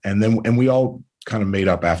London. And we all kind of made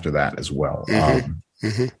up after that as well. I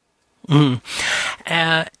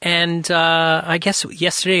guess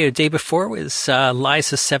yesterday or the day before was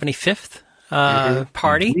Liza's 75th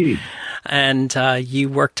party. Indeed. And you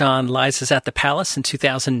worked on Liza's at the Palace in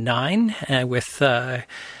 2009 with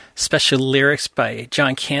special lyrics by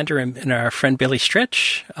John Kander and our friend Billy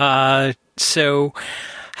Stritch. So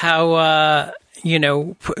how,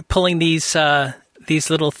 pulling these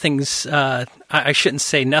little things, I shouldn't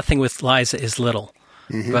say nothing with Liza is little.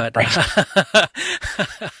 But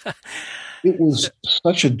it was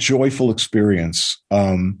such a joyful experience.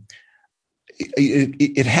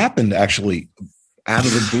 It happened actually out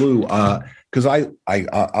of the blue, because I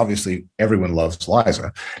obviously everyone loves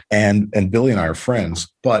Liza, and Billy and I are friends.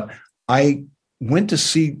 But I went to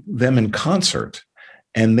see them in concert,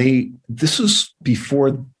 and this was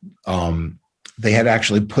before they had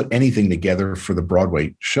actually put anything together for the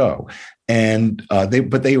Broadway show. And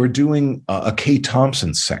they were doing a Kay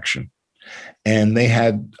Thompson section, and they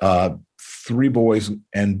had 3 boys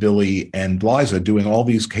and Billy and Liza doing all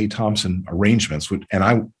these Kay Thompson arrangements. And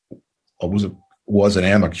I was and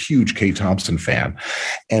am a huge Kay Thompson fan,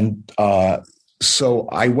 and so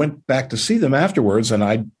I went back to see them afterwards, and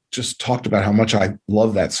I just talked about how much I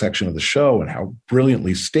love that section of the show and how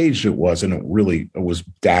brilliantly staged it was, and it was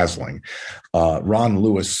dazzling. Ron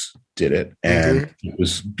Lewis did it, and it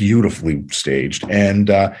was beautifully staged,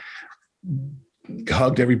 and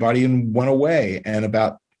hugged everybody and went away. And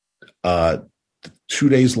about 2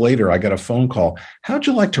 days later, I got a phone call. How'd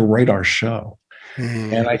you like to write our show?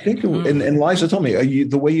 And I think, and Liza told me,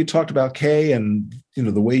 the way you talked about Kay and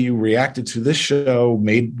the way you reacted to this show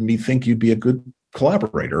made me think you'd be a good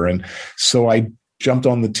collaborator. And so I jumped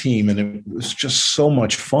on the team, and it was just so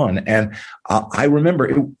much fun. And I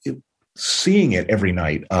remember seeing it every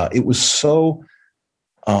night. It was so,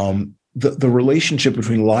 the relationship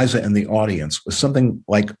between Liza and the audience was something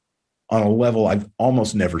like on a level I've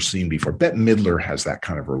almost never seen before. Bette Midler has that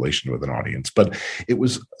kind of relation with an audience, but it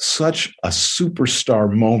was such a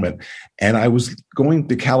superstar moment. And I was going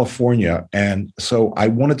to California, and so I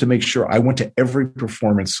wanted to make sure I went to every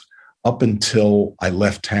performance up until I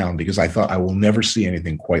left town, because I thought I will never see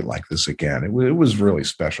anything quite like this again. It was really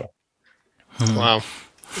special. Wow.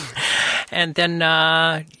 And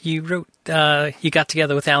then you wrote, you got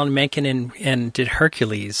together with Alan Menken and did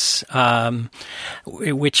Hercules,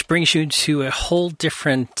 which brings you to a whole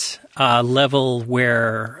different level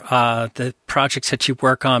where the projects that you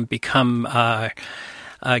work on become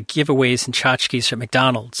giveaways and tchotchkes at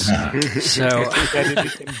McDonald's. So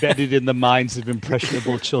embedded in the minds of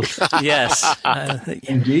impressionable children. Yes,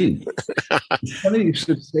 indeed. It's funny you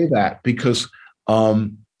should say that because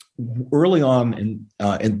early on in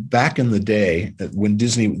back in the day when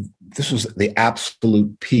Disney, this was the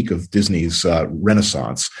absolute peak of Disney's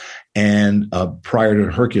renaissance, and prior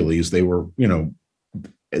to Hercules, they were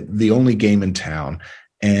the only game in town.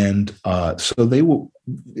 And so they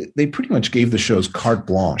pretty much gave the shows carte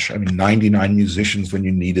blanche. I mean, 99 musicians when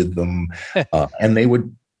you needed them, and they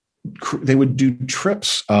would do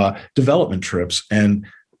trips, development trips, and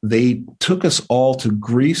they took us all to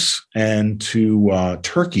Greece and to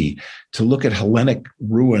Turkey to look at Hellenic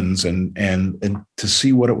ruins and to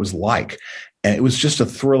see what it was like. And it was just a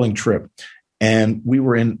thrilling trip. And we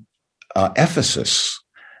were in Ephesus,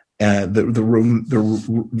 the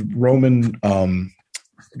Roman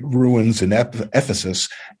ruins in Ephesus,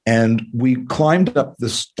 and we climbed up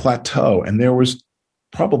this plateau, and there was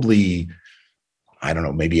probably, I don't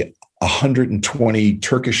know, maybe 120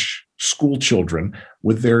 Turkish school children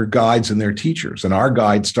with their guides and their teachers. And our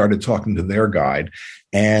guide started talking to their guide,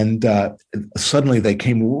 and suddenly they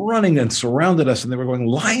came running and surrounded us, and they were going,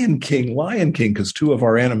 Lion King, Lion King, because two of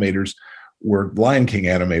our animators were Lion King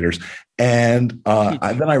animators. And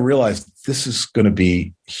then I realized this is going to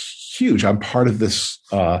be huge. I'm part of this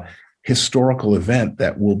historical event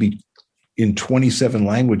that will be in 27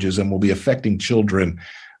 languages and will be affecting children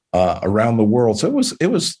around the world. So it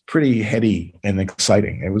was pretty heady and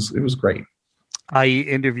exciting. It was great. I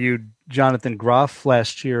interviewed Jonathan Groff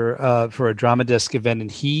last year for a Drama Desk event,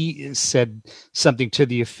 and he said something to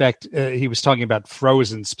the effect, he was talking about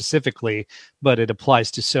Frozen specifically, but it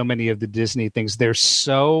applies to so many of the Disney things. They're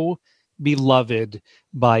so beloved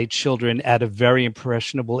by children at a very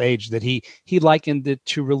impressionable age that he likened it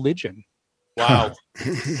to religion. Wow.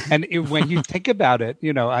 And when you think about it,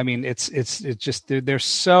 I mean, it's just, they're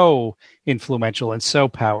so influential and so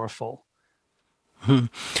powerful.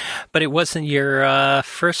 But it wasn't your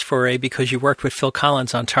first foray because you worked with Phil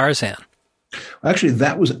Collins on Tarzan. Actually,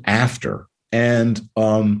 that was after. And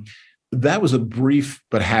that was a brief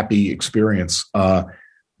but happy experience.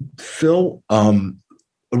 Phil,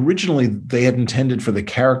 originally they had intended for the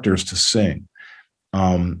characters to sing.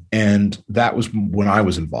 And that was when I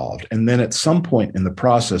was involved. And then at some point in the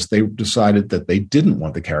process, they decided that they didn't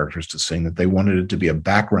want the characters to sing, that they wanted it to be a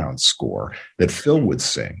background score that Phil would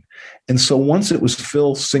sing. And so once it was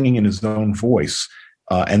Phil singing in his own voice,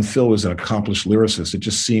 and Phil was an accomplished lyricist, it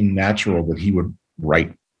just seemed natural that he would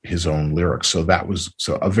write his own lyrics. So that was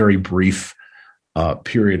a very brief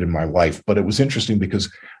period in my life. But it was interesting because,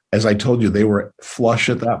 as I told you, they were flush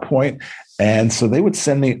at that point. And so they would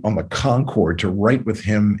send me on the Concorde to write with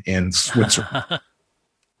him in Switzerland.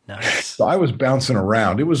 Nice. So I was bouncing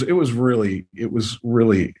around. It was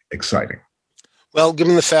really exciting. Well,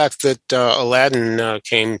 given the fact that Aladdin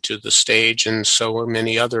came to the stage, and so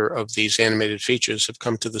many other of these animated features have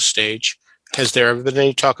come to the stage, has there ever been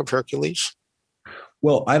any talk of Hercules?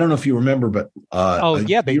 Well, I don't know if you remember, but they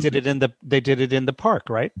did it in the park,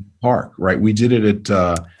 right? Park, right? We did it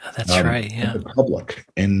at that's right, yeah, at the Public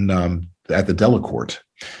in at the Delacorte,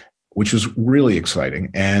 which was really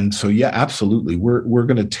exciting. And so, yeah, absolutely, we're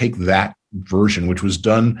going to take that version, which was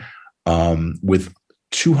done with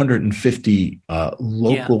 250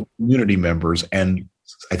 local community members, and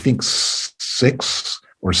I think 6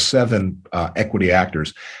 or 7 equity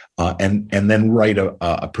actors. And then write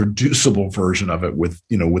a producible version of it with,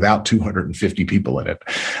 without 250 people in it.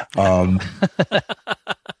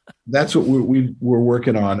 That's what we're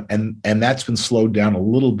working on. And that's been slowed down a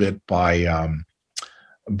little bit by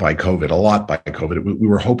COVID, a lot by COVID. We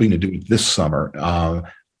were hoping to do it this summer.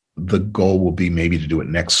 The goal will be maybe to do it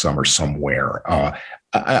next summer somewhere.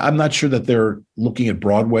 I'm not sure that they're looking at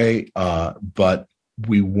Broadway, but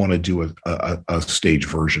we want to do a stage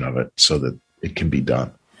version of it so that it can be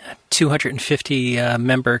done. 250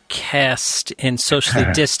 member cast and socially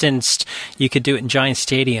distanced. You could do it in Giant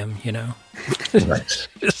Stadium, Right.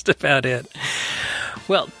 Just about it.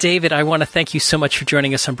 Well, David, I want to thank you so much for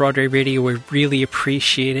joining us on Broadway Radio. We really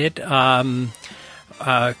appreciate it.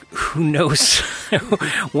 Who knows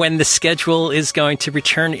when the schedule is going to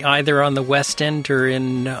return, either on the West End or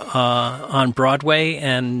on Broadway,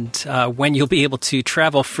 and when you'll be able to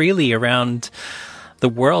travel freely around the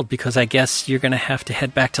world, because I guess you're going to have to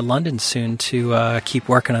head back to London soon to keep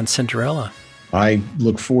working on Cinderella. I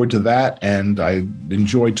look forward to that, and I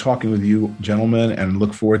enjoyed talking with you, gentlemen, and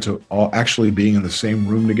look forward to actually being in the same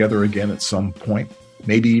room together again at some point,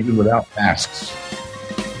 maybe even without masks.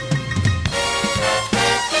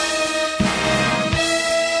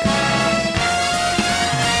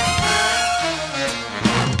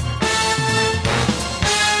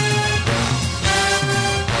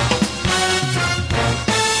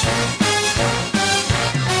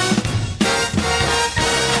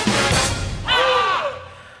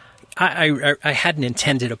 I hadn't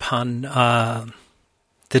intended upon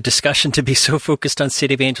the discussion to be so focused on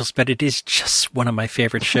City of Angels, but it is just one of my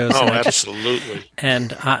favorite shows. Oh, absolutely.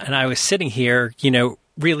 And I was sitting here,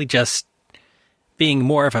 really just being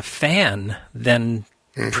more of a fan than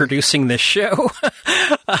producing this show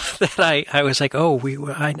that I was like,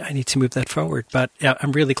 I need to move that forward. But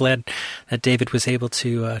I'm really glad that David was able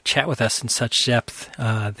to chat with us in such depth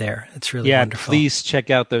there. It's really wonderful. Please check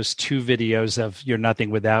out those 2 videos of You're Nothing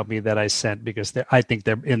Without Me that I sent, because I think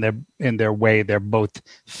they're in their way. They're both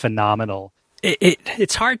phenomenal.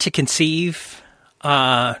 It's hard to conceive.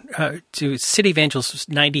 To City of Angels was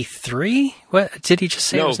 93. What did he just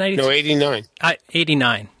say? No, it was 93? No, 89.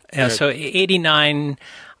 89. So 89,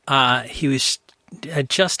 he was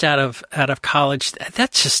just out of college.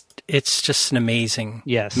 It's just an amazing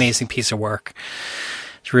piece of work.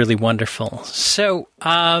 It's really wonderful. So,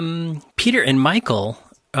 Peter and Michael,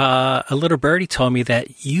 a little birdie told me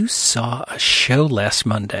that you saw a show last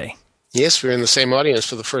Monday. Yes, we're in the same audience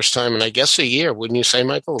for the first time in, I guess, a year. Wouldn't you say,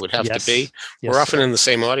 Michael? It would have to be. Yes, we're often in the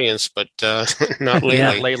same audience, but not lately.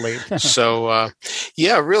 Yeah, lately. So,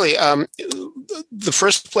 really, the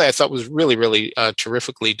first play I thought was really, really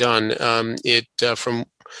terrifically done. It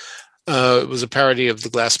was a parody of The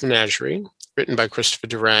Glass Menagerie, written by Christopher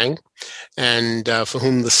Durang, and for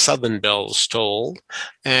whom the Southern Bells toll.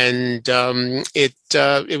 And it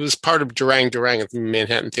was part of Durang at the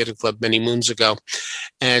Manhattan Theater Club many moons ago,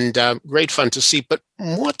 and great fun to see. But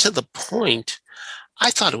more to the point,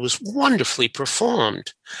 I thought it was wonderfully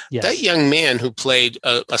performed. Yes. That young man who played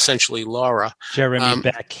essentially Laura, Jeremy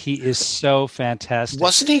Beck, he is so fantastic.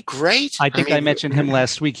 Wasn't he great? I think I mentioned him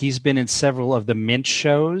last week. He's been in several of the Mint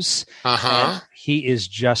shows. He is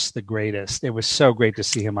just the greatest. It was so great to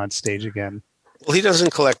see him on stage again. Well, he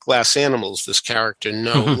doesn't collect glass animals, this character.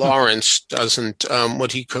 No, Lawrence doesn't.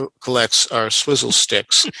 What he collects are swizzle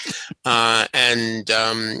sticks. And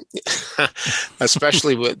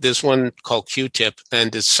especially there's one called Q-tip.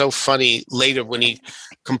 And it's so funny later when he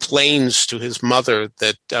complains to his mother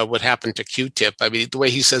that what happened to Q-tip. I mean, the way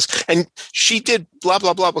he says, and she did blah,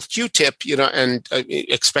 blah, blah with Q-tip, and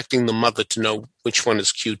expecting the mother to know which one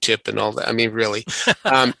is Q-tip and all that. I mean, really.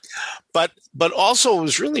 But also what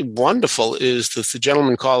was really wonderful is that the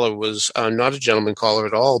gentleman caller was not a gentleman caller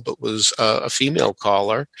at all, but was a female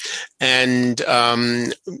caller. And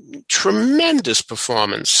tremendous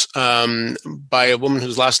performance by a woman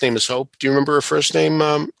whose last name is Hope. Do you remember her first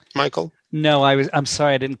name, Michael? No, I'm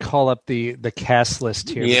sorry, I didn't call up the cast list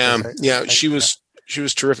here. She was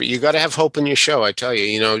terrific. You got to have Hope in your show, I tell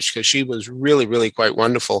you, because she was really, really quite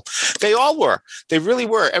wonderful. They all were. They really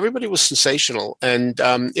were. Everybody was sensational. And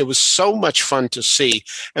it was so much fun to see.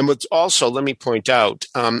 And what's also, let me point out,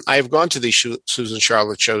 I have gone to these Susan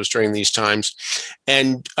Charlotte shows during these times.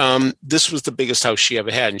 And this was the biggest house she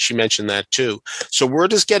ever had. And she mentioned that too. So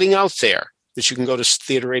word is getting out there that you can go to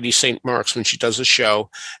Theater 80 St. Mark's when she does a show,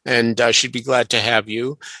 and she'd be glad to have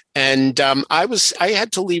you. And I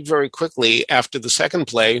had to leave very quickly after the second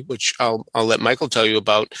play, which I'll let Michael tell you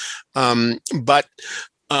about. But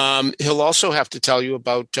he'll also have to tell you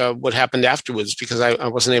about what happened afterwards, because I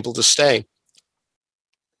wasn't able to stay.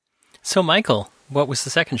 So, Michael, what was the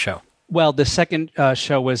second show? Well, the second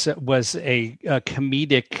show was a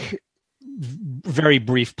comedic, very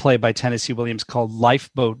brief play by Tennessee Williams called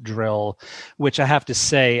Lifeboat Drill, which I have to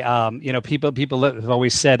say, people have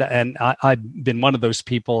always said, and I've been one of those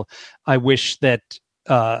people, I wish that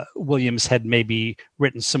Williams had maybe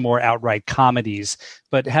written some more outright comedies.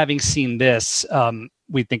 But having seen this,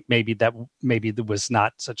 we think maybe that was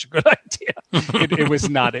not such a good idea. It was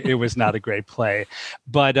not a great play,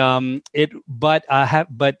 but Bob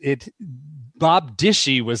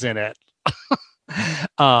Dishy was in it.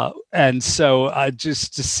 And so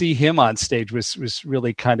just to see him on stage was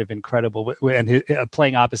really kind of incredible, and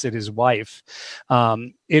playing opposite his wife.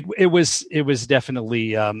 It was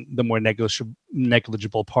definitely the more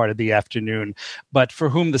negligible part of the afternoon. But For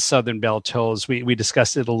Whom the Southern Bell Tolls, we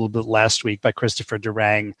discussed it a little bit last week, by Christopher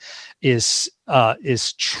Durang, is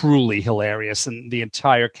truly hilarious, and the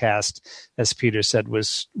entire cast, as Peter said,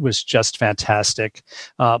 was just fantastic.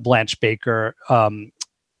 Blanche Baker,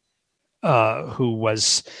 who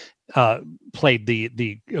was played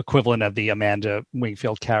the equivalent of the Amanda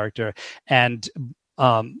Wingfield character, and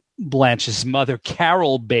Blanche's mother,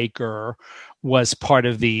 Carol Baker, was part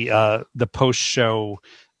of the post show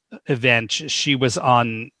event. She was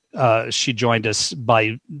on. She joined us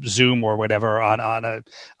by Zoom or whatever on a.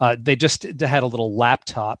 They just had a little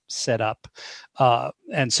laptop set up,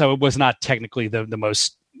 and so it was not technically the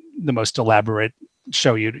most elaborate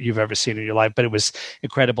show you've ever seen in your life, but it was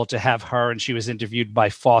incredible to have her. And she was interviewed by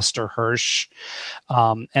Foster Hirsch,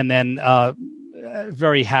 and then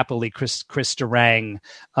very happily Chris Durang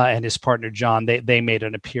and his partner John, they made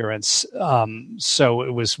an appearance. So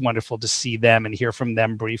it was wonderful to see them and hear from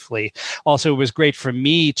them briefly. Also, it was great for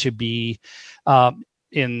me to be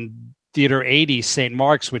in Theater 80 St.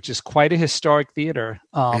 Mark's, which is quite a historic theater,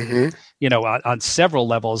 on several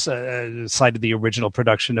levels. Cited the original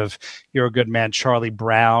production of You're a Good Man, Charlie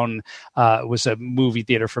Brown, was a movie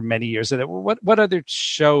theater for many years. What other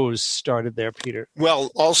shows started there, Peter?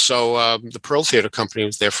 Well, also the Pearl Theater Company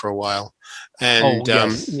was there for a while. And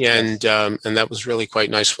and that was really quite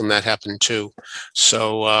nice when that happened too.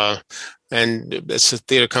 So and it's a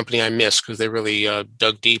theater company I miss because they really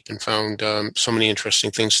dug deep and found so many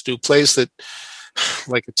interesting things to do. Plays that,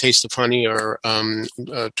 like A Taste of Honey or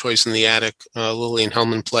Toys in the Attic, Lillian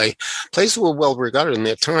Hellman plays that were well regarded in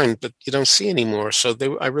their time, but you don't see anymore. So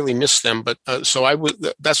I really miss them. But that's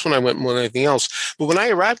when I went more than anything else. But when I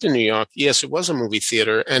arrived in New York, yes, it was a movie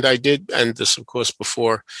theater, and I did, and this of course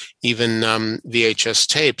before even VHS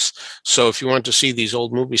tapes. So if you wanted to see these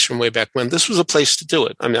old movies from way back when, this was a place to do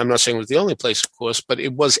it. I mean, I'm not saying it was the only place, of course, but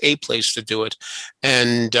it was a place to do it.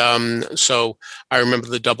 And so I remember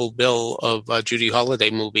the double bill of Judy Holiday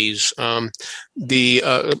movies, the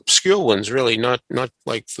obscure ones, really, not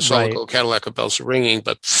like the Solid Gold Cadillac of Bells Are Ringing,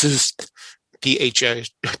 but PHFFT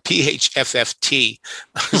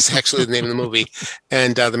is actually the name of the movie,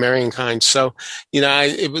 and The Marrying Kind. So,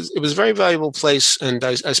 it was a very valuable place, and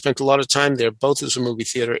I spent a lot of time there, both as a movie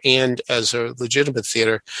theater and as a legitimate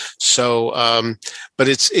theater. So, but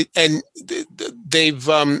they've.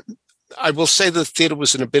 I will say the theater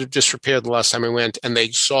was in a bit of disrepair the last time I went, and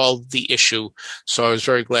they solved the issue. So I was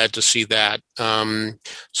very glad to see that.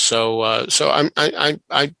 So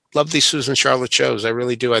I love these Susan Charlotte shows. I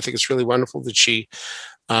really do. I think it's really wonderful that she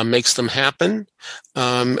makes them happen.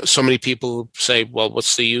 So many people say, well,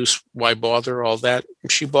 what's the use? Why bother? All that.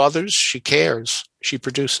 She bothers. She cares. She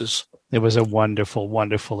produces. It was a wonderful,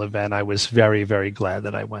 wonderful event. I was very, very glad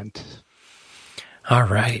that I went. All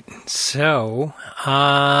right. So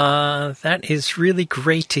that is really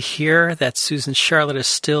great to hear that Susan Charlotte is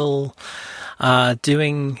still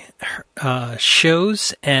doing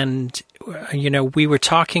shows. And, we were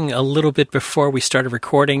talking a little bit before we started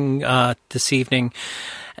recording this evening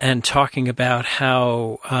and talking about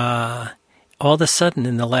how all of a sudden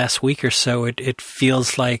in the last week or so, it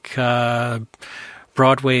feels like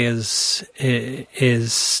Broadway is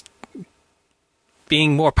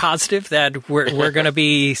being more positive that we're going to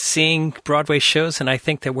be seeing Broadway shows, and I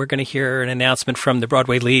think that we're going to hear an announcement from the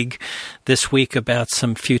Broadway League this week about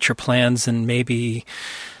some future plans and maybe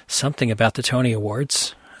something about the Tony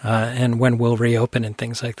Awards and when we'll reopen and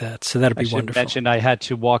things like that. So that'll be wonderful. I mentioned I had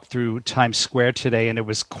to walk through Times Square today, and it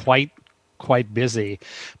was quite busy.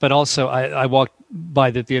 But also, I walked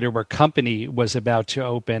by the theater where Company was about to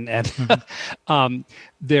open, and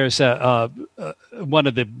there's one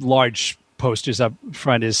of the large posters up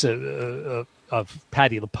front is of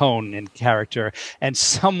Patti LuPone in character, and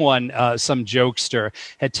someone, some jokester,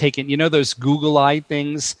 had taken those Google Eye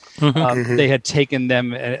things. They had taken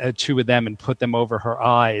them, two of them, and put them over her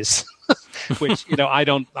eyes, which I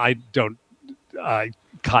don't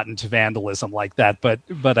cotton to vandalism like that, but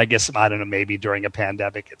I guess, I don't know, maybe during a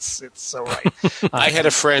pandemic it's so right. I had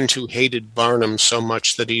a friend who hated Barnum so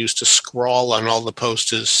much that he used to scrawl on all the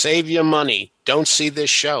posters, "Save your money, don't see this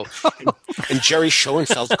show." And Jerry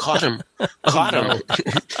Schoenfeld caught him.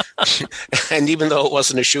 And even though it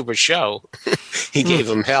wasn't a Schubert show, he gave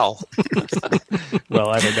him hell. Well,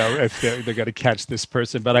 I don't know if they're going to catch this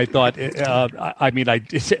person, but I thought,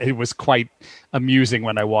 it was quite amusing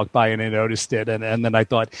when I walked by and I noticed it. And then I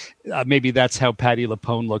thought, maybe that's how Patti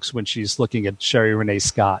LuPone looks when she's looking at Sherry Renee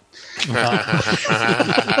Scott.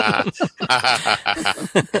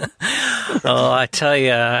 Oh, I tell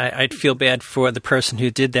you, I'd feel bad for the person who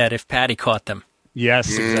did that if Patty caught them. Yes,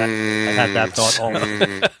 exactly. I had that thought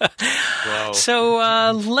also. Wow.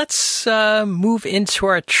 So let's move into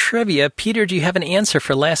our trivia. Peter, do you have an answer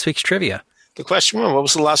for last week's trivia? The question was, what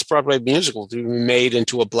was the last Broadway musical to be made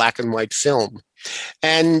into a black and white film?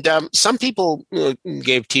 And some people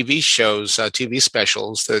gave TV shows, TV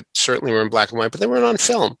specials that certainly were in black and white, but they weren't on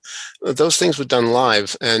film. Those things were done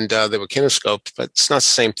live, and they were kinescoped, but it's not the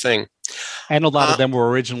same thing. And a lot of them were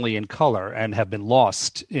originally in color and have been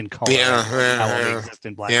lost in color. Yeah, exist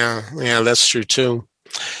in black. Yeah, that's true too.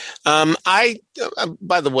 By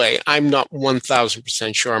the way, I'm not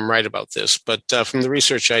 1,000% sure I'm right about this, but from the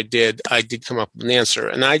research I did come up with an answer,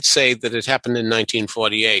 and I'd say that it happened in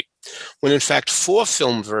 1948, when in fact 4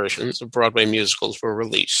 film versions of Broadway musicals were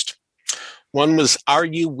released. One was Are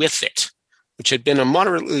You With It?, which had been a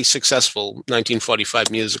moderately successful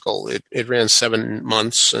 1945 musical. It ran 7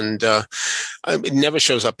 months, and it never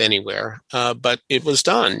shows up anywhere, but it was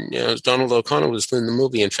done. Donald O'Connor was in the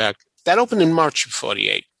movie, in fact. That opened in March of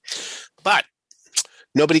 48. But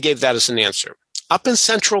nobody gave that as an answer. Up in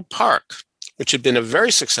Central Park, which had been a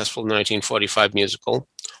very successful 1945 musical,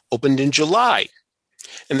 opened in July.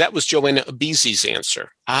 And that was Joanna Abizi's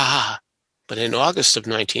answer. But in August of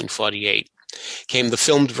 1948 came the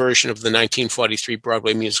filmed version of the 1943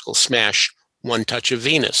 Broadway musical smash, One Touch of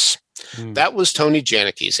Venus. That was Tony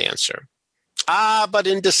Janicki's answer. But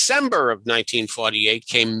in December of 1948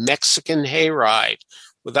 came Mexican Hayride.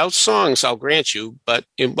 Without songs, I'll grant you, but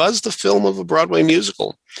it was the film of a Broadway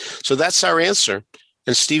musical. So that's our answer,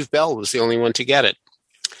 and Steve Bell was the only one to get it.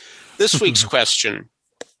 This week's question,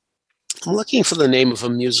 I'm looking for the name of a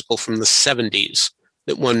musical from the 70s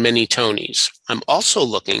that won many Tonys. I'm also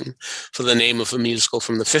looking for the name of a musical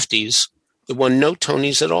from the 50s that won no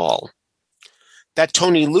Tonys at all. That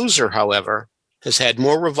Tony loser, however, has had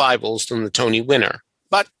more revivals than the Tony winner.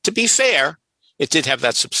 But to be fair, it did have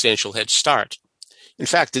that substantial head start. In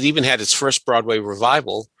fact, it even had its first Broadway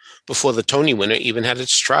revival before the Tony winner even had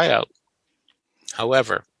its tryout.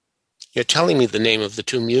 However, you're telling me the name of the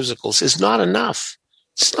 2 musicals is not enough.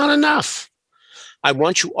 It's not enough. I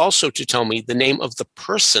want you also to tell me the name of the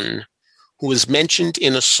person who is mentioned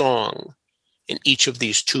in a song in each of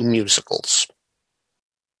these 2 musicals.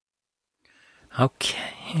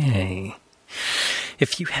 Okay.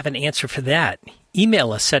 If you have an answer for that,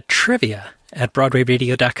 email us at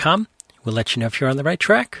trivia@broadwayradio.com. We'll let you know if you're on the right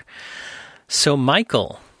track. So,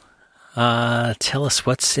 Michael, tell us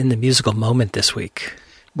what's in the musical moment this week.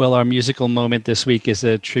 Well, our musical moment this week is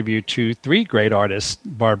a tribute to 3 great artists,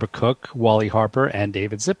 Barbara Cook, Wally Harper, and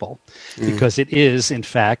David Zippel, because it is, in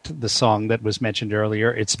fact, the song that was mentioned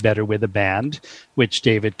earlier, It's Better With a Band, which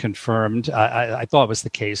David confirmed, I thought was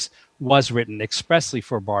the case, was written expressly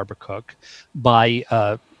for Barbara Cook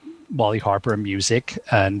by Wally Harper music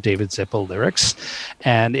and David Zippel lyrics,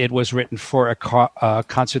 and it was written for a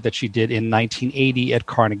concert that she did in 1980 at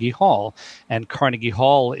Carnegie Hall, and Carnegie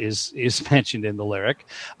Hall is mentioned in the lyric.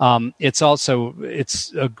 It's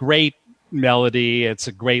a great melody. It's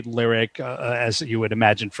a great lyric, as you would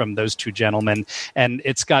imagine from those 2 gentlemen, and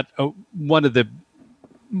it's got one of the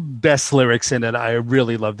best lyrics in it. I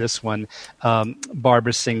really love this one.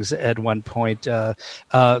 Barbara sings at one point,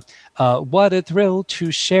 what a thrill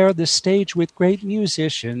to share the stage with great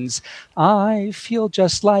musicians. I feel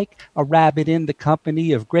just like a rabbit in the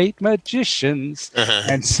company of great magicians.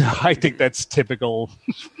 And so I think that's typical,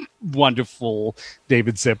 wonderful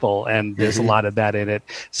David Zippel, and there's a lot of that in it.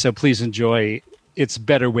 So please enjoy It's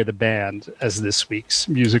Better With a Band as this week's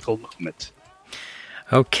musical moment.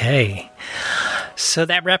 Okay. So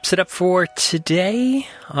that wraps it up for today.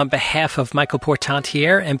 On behalf of Michael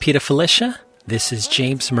Portantiere and Peter Felicia, this is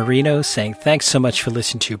James Marino saying thanks so much for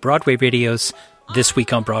listening to Broadway Radio's This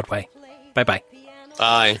Week on Broadway. Bye-bye.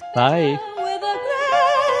 Bye. Bye.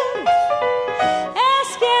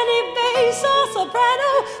 Ask any bass or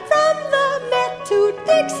soprano from the Met to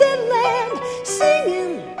Dixieland.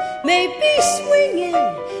 Singing, maybe swinging,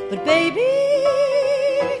 but baby,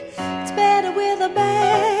 it's better with a band.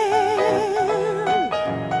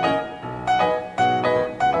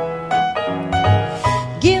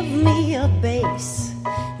 Give me a bass,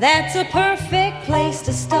 that's a perfect place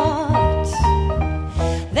to start.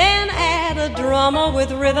 Then add a drummer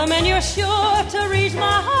with rhythm and you're sure to reach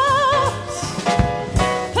my heart.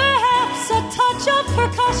 Perhaps a touch of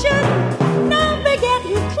percussion, now we're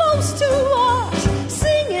getting close to art.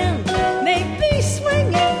 Singing, maybe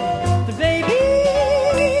swinging, but baby,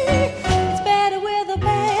 it's better with a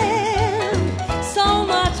band. So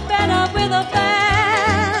much better with a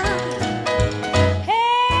band.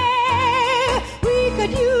 Hey, we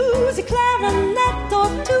could use a clarinet or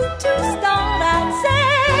 2 to start, I'd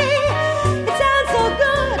say. It sounds so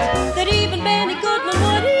good that even Benny Goodman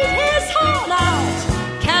would eat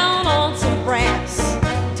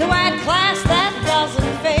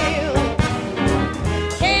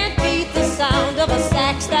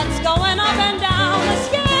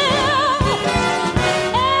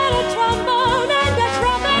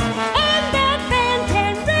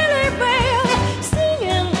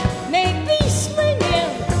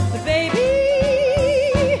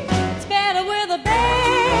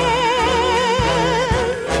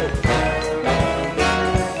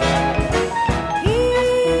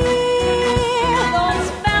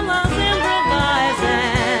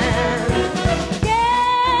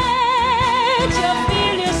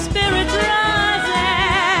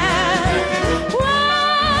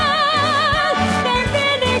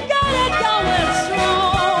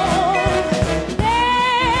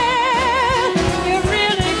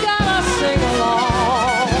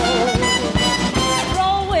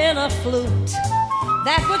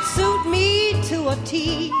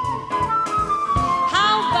tea.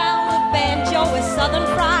 How about a banjo with southern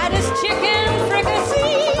fried as chicken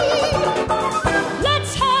fricassee?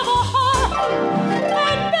 Let's have a harp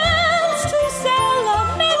and bells to sell a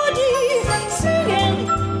melody, singing,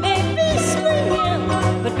 maybe swinging,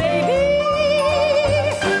 but baby,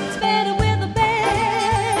 it's better with a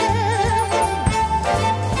band.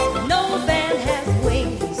 No band has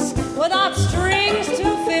wings without strings to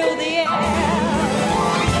fill the air.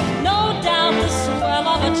 No doubt the swell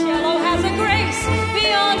of a cello has a grace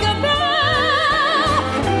beyond compare.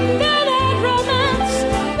 Then add romance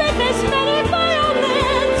with as many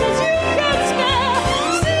violins as you can spare.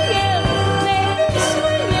 Singing, maybe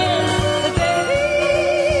swinging, but baby,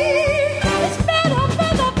 it's better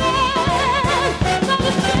for the band. Let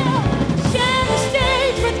us share the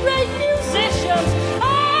stage with great musicians.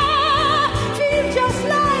 Feel just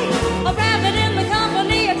like a rabbit in the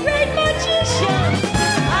company of great magicians.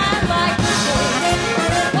 I like to sing,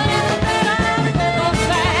 but it's better with a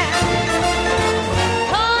band.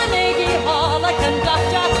 Carnegie Hall, a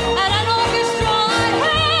conductor, and an orchestra at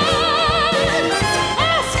hand.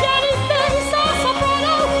 Ask any bass or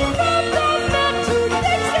soprano from the Met to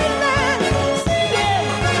Dixieland. Singing,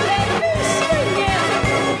 maybe swinging,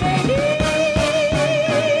 baby.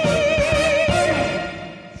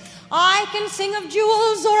 I can sing of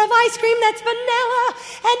jewels or of ice cream that's vanilla,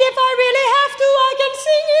 and if I really have to, I can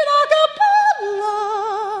sing it a cappella.